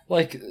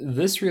 Like,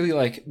 this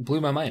really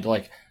blew my mind.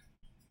 Like,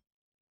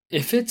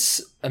 if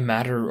it's a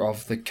matter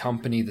of the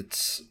company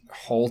that's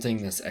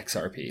holding this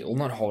XRP, well,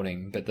 not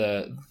holding, but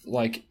the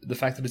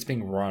fact that it's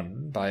being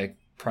run by a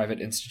private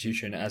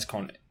institution as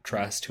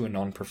contrast to a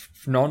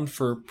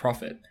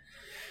non-for-profit,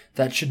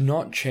 that should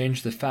not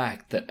change the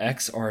fact that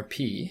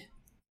XRP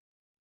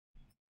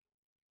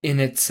in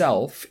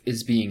itself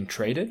is being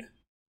traded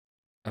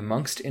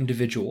amongst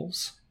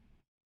individuals,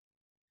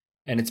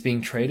 and it's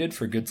being traded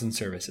for goods and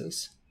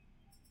services.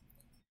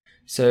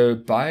 So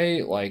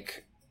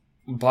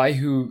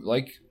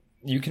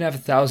you can have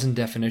 1,000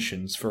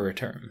 definitions for a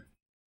term.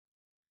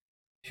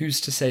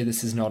 Who's to say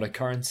this is not a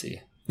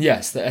currency?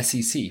 Yes, the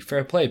SEC,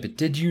 fair play, but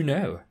did you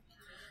know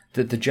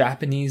that the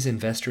Japanese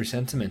investor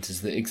sentiment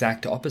is the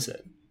exact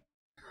opposite?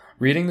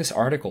 Reading this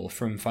article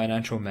from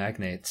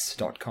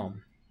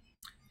financialmagnates.com.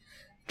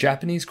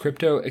 Japanese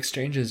crypto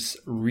exchanges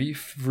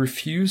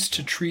refuse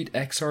to treat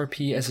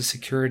XRP as a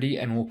security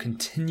and will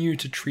continue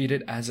to treat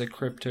it as a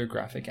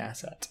cryptographic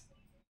asset.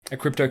 A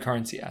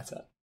cryptocurrency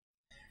asset.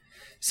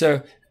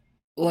 So,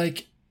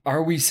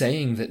 are we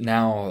saying that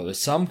now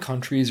some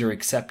countries are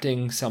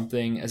accepting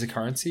something as a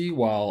currency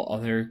while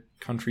other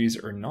countries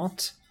are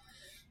not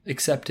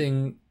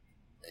accepting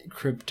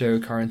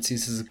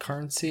cryptocurrencies as a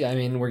currency? I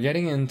mean, we're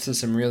getting into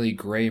some really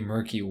gray,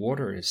 murky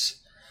waters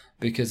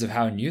because of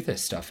how new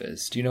this stuff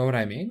is. Do you know what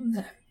I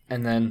mean?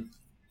 And then,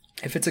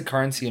 if it's a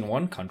currency in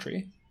one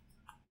country,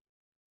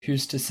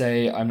 who's to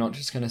say I'm not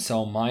just going to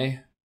sell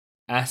my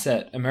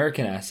asset,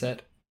 American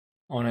asset,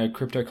 on a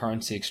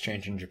cryptocurrency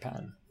exchange in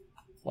Japan?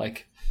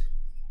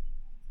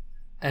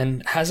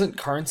 And hasn't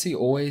currency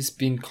always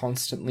been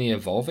constantly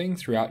evolving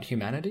throughout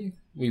humanity?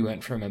 We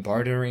went from a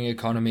bartering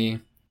economy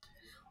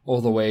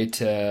all the way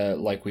to,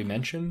 like we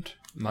mentioned,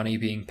 money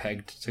being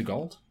pegged to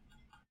gold,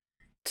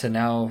 to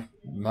now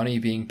money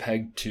being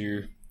pegged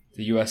to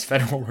the US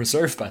Federal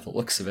Reserve by the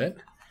looks of it.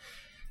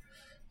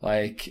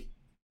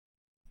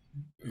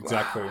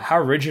 Exactly. How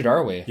rigid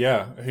are we?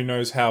 Yeah, who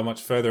knows how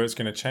much further it's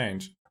going to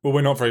change. Well,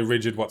 we're not very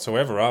rigid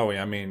whatsoever, are we?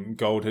 I mean,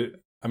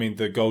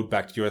 the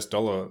gold-backed US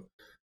dollar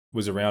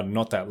was around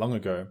not that long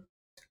ago.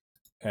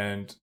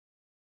 And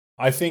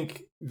I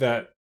think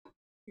that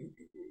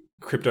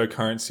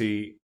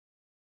cryptocurrency,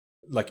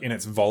 in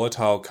its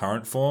volatile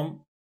current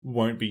form,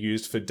 won't be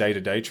used for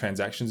day-to-day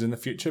transactions in the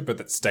future, but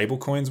that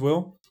stablecoins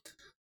will.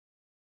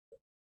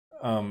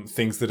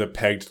 Things that are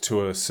pegged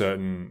to a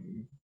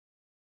certain...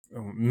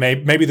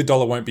 Maybe the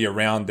dollar won't be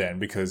around then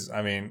because,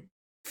 I mean,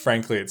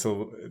 frankly, it's a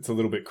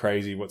little bit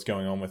crazy what's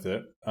going on with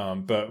it.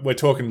 But we're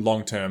talking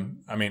long-term.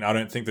 I mean, I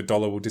don't think the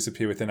dollar will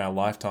disappear within our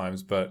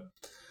lifetimes, but...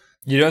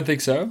 You don't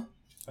think so?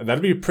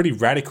 That'd be a pretty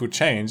radical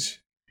change.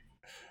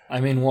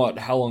 I mean, what?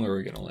 How long are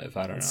we going to live?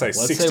 I don't know. Let's say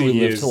 60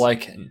 years.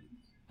 Live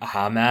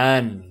to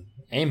man.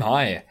 Aim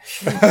high.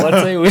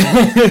 Let's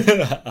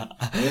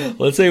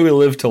say we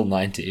live till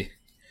 90.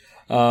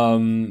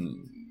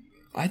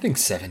 I think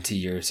 70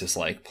 years is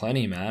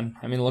plenty, man.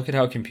 I mean, look at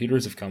how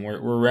computers have come.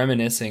 We're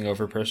reminiscing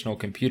over personal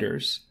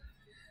computers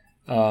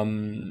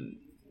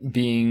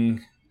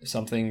being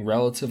something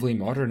relatively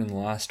modern in the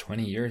last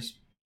 20 years.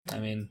 I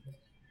mean,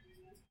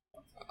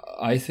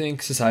 I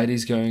think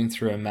society's going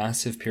through a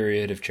massive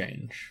period of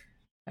change.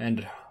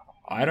 And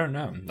I don't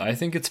know. I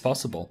think it's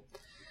possible.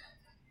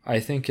 I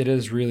think it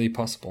is really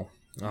possible.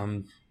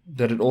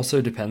 But it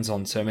also depends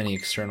on so many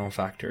external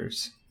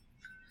factors.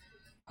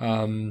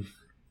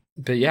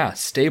 But yeah,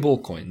 stable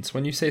coins.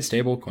 When you say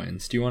stable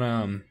coins, do you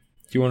want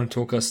to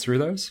talk us through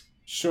those?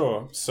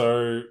 Sure.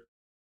 So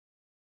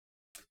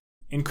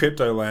in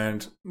crypto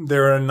land,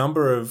 there are a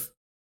number of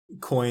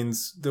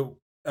coins that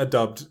are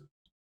dubbed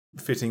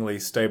fittingly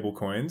stable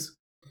coins.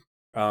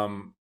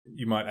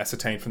 You might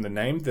ascertain from the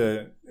name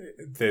that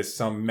there's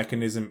some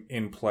mechanism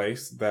in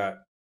place that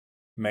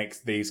makes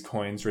these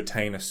coins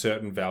retain a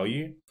certain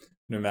value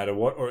no matter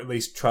what, or at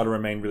least try to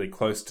remain really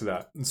close to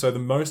that. And so the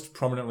most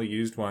prominently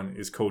used one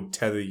is called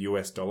Tether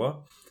US dollar.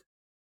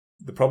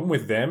 The problem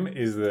with them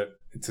is that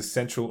it's a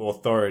central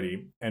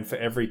authority, and for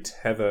every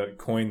Tether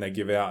coin they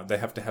give out, they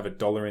have to have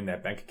 $1 in their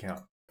bank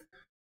account.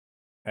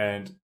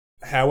 And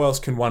how else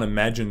can one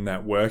imagine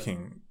that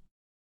working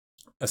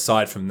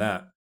aside from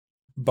that?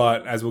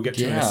 But as we'll get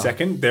to in a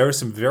second, there are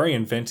some very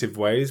inventive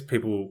ways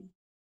people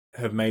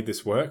have made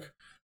this work.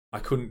 I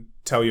couldn't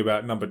tell you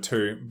about number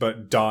 2,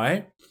 but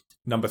DAI,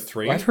 number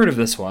 3. I've heard of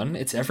this one.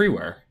 It's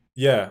everywhere.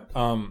 Yeah.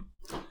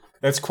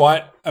 That's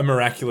quite a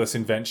miraculous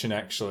invention,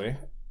 actually.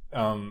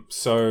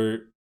 So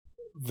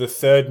the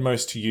third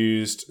most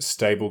used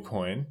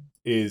stablecoin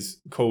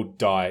is called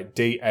DAI,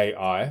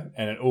 DAI,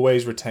 and it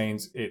always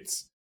retains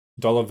its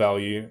dollar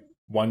value,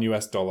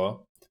 $1,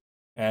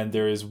 and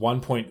there is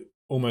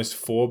almost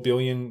 $4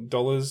 billion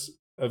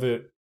of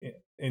it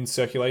in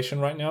circulation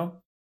right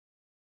now.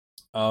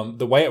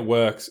 The way it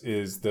works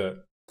is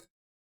that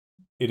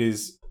it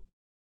is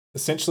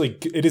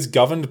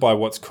governed by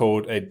what's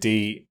called a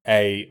DAO,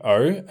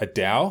 a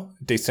DAO,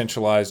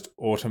 decentralized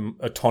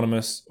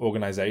autonomous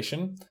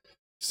organization.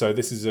 So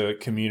this is a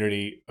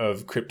community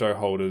of crypto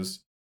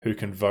holders who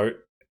can vote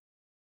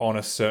on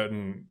a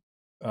certain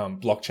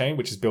blockchain,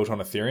 which is built on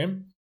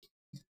Ethereum.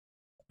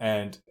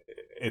 And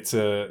it's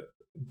a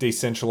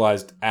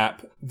decentralized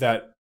app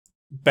that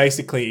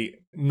basically,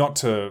 not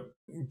to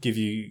give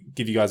you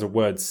guys a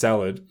word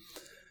salad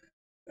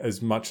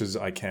as much as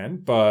I can,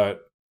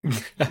 but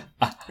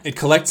it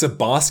collects a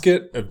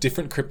basket of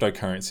different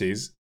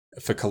cryptocurrencies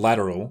for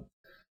collateral.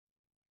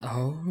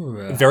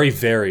 Oh. Very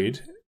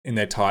varied in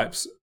their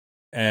types.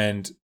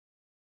 And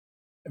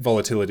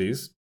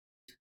volatilities,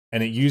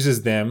 and it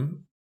uses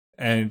them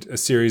and a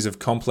series of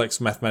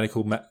complex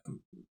mathematical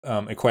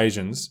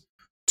equations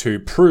to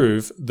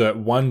prove that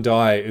one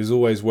DAI is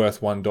always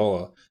worth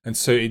 $1. And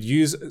so it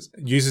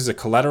uses a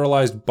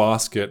collateralized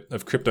basket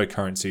of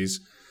cryptocurrencies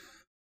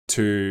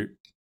to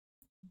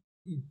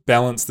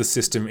balance the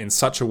system in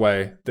such a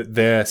way that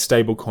their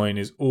stablecoin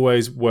is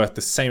always worth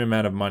the same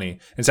amount of money.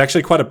 It's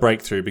actually quite a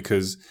breakthrough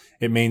because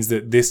it means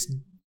that this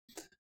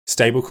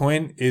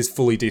stablecoin is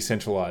fully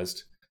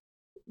decentralized.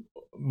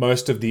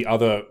 Most of the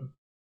other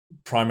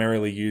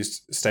primarily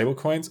used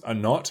stablecoins are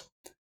not.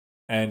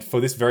 And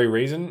for this very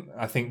reason,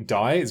 I think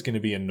DAI is going to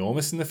be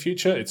enormous in the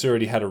future. It's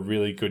already had a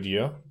really good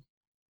year.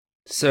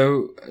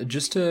 So,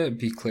 just to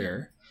be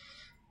clear,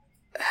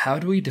 how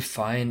do we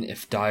define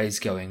if DAI is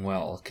going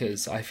well?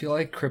 Because I feel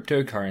like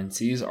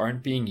cryptocurrencies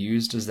aren't being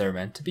used as they're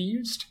meant to be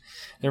used.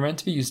 They're meant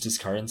to be used as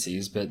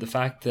currencies, but the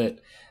fact that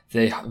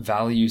they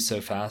value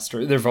so fast,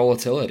 or their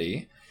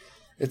volatility,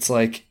 it's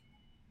like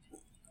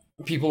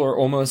people are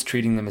almost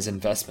treating them as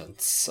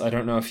investments. I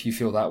don't know if you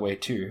feel that way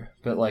too,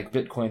 but like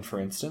Bitcoin, for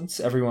instance,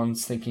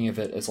 everyone's thinking of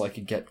it as like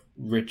a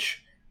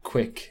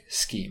get-rich-quick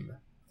scheme.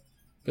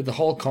 But the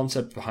whole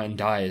concept behind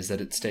DAI is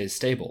that it stays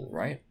stable,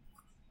 right?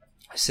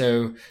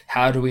 So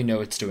how do we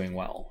know it's doing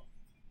well?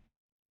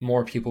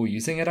 More people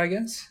using it, I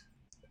guess?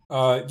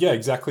 Yeah,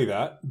 exactly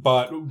that.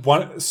 But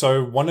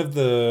one of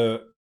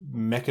the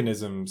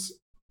mechanisms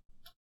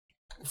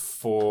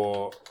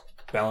for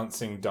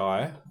balancing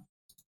DAI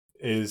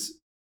is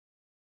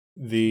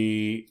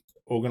the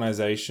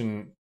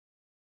organization,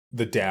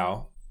 the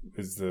DAO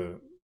is the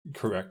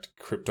correct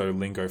crypto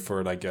lingo for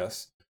it, I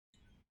guess.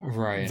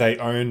 Right. They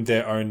own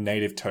their own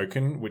native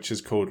token, which is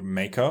called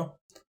Maker.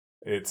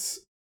 It's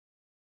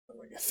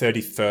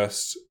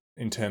 31st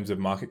in terms of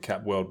market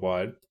cap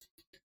worldwide.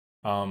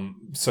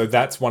 So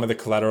that's one of the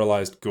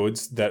collateralized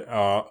goods that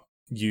are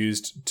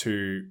used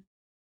to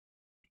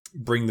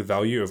bring the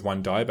value of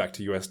one DAI back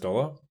to US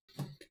dollar.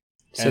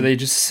 So they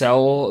just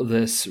sell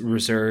this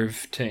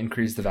reserve to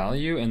increase the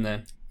value, and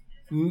then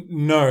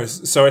no.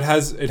 So it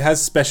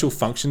has special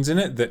functions in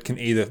it that can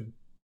either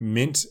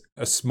mint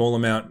a small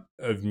amount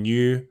of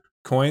new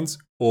coins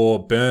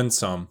or burn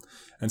some,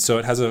 and so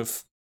it has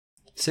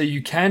So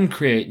you can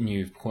create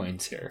new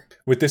coins here.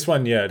 With this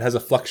one, yeah, it has a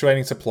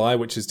fluctuating supply,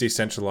 which is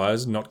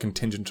decentralized, not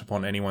contingent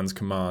upon anyone's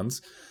commands.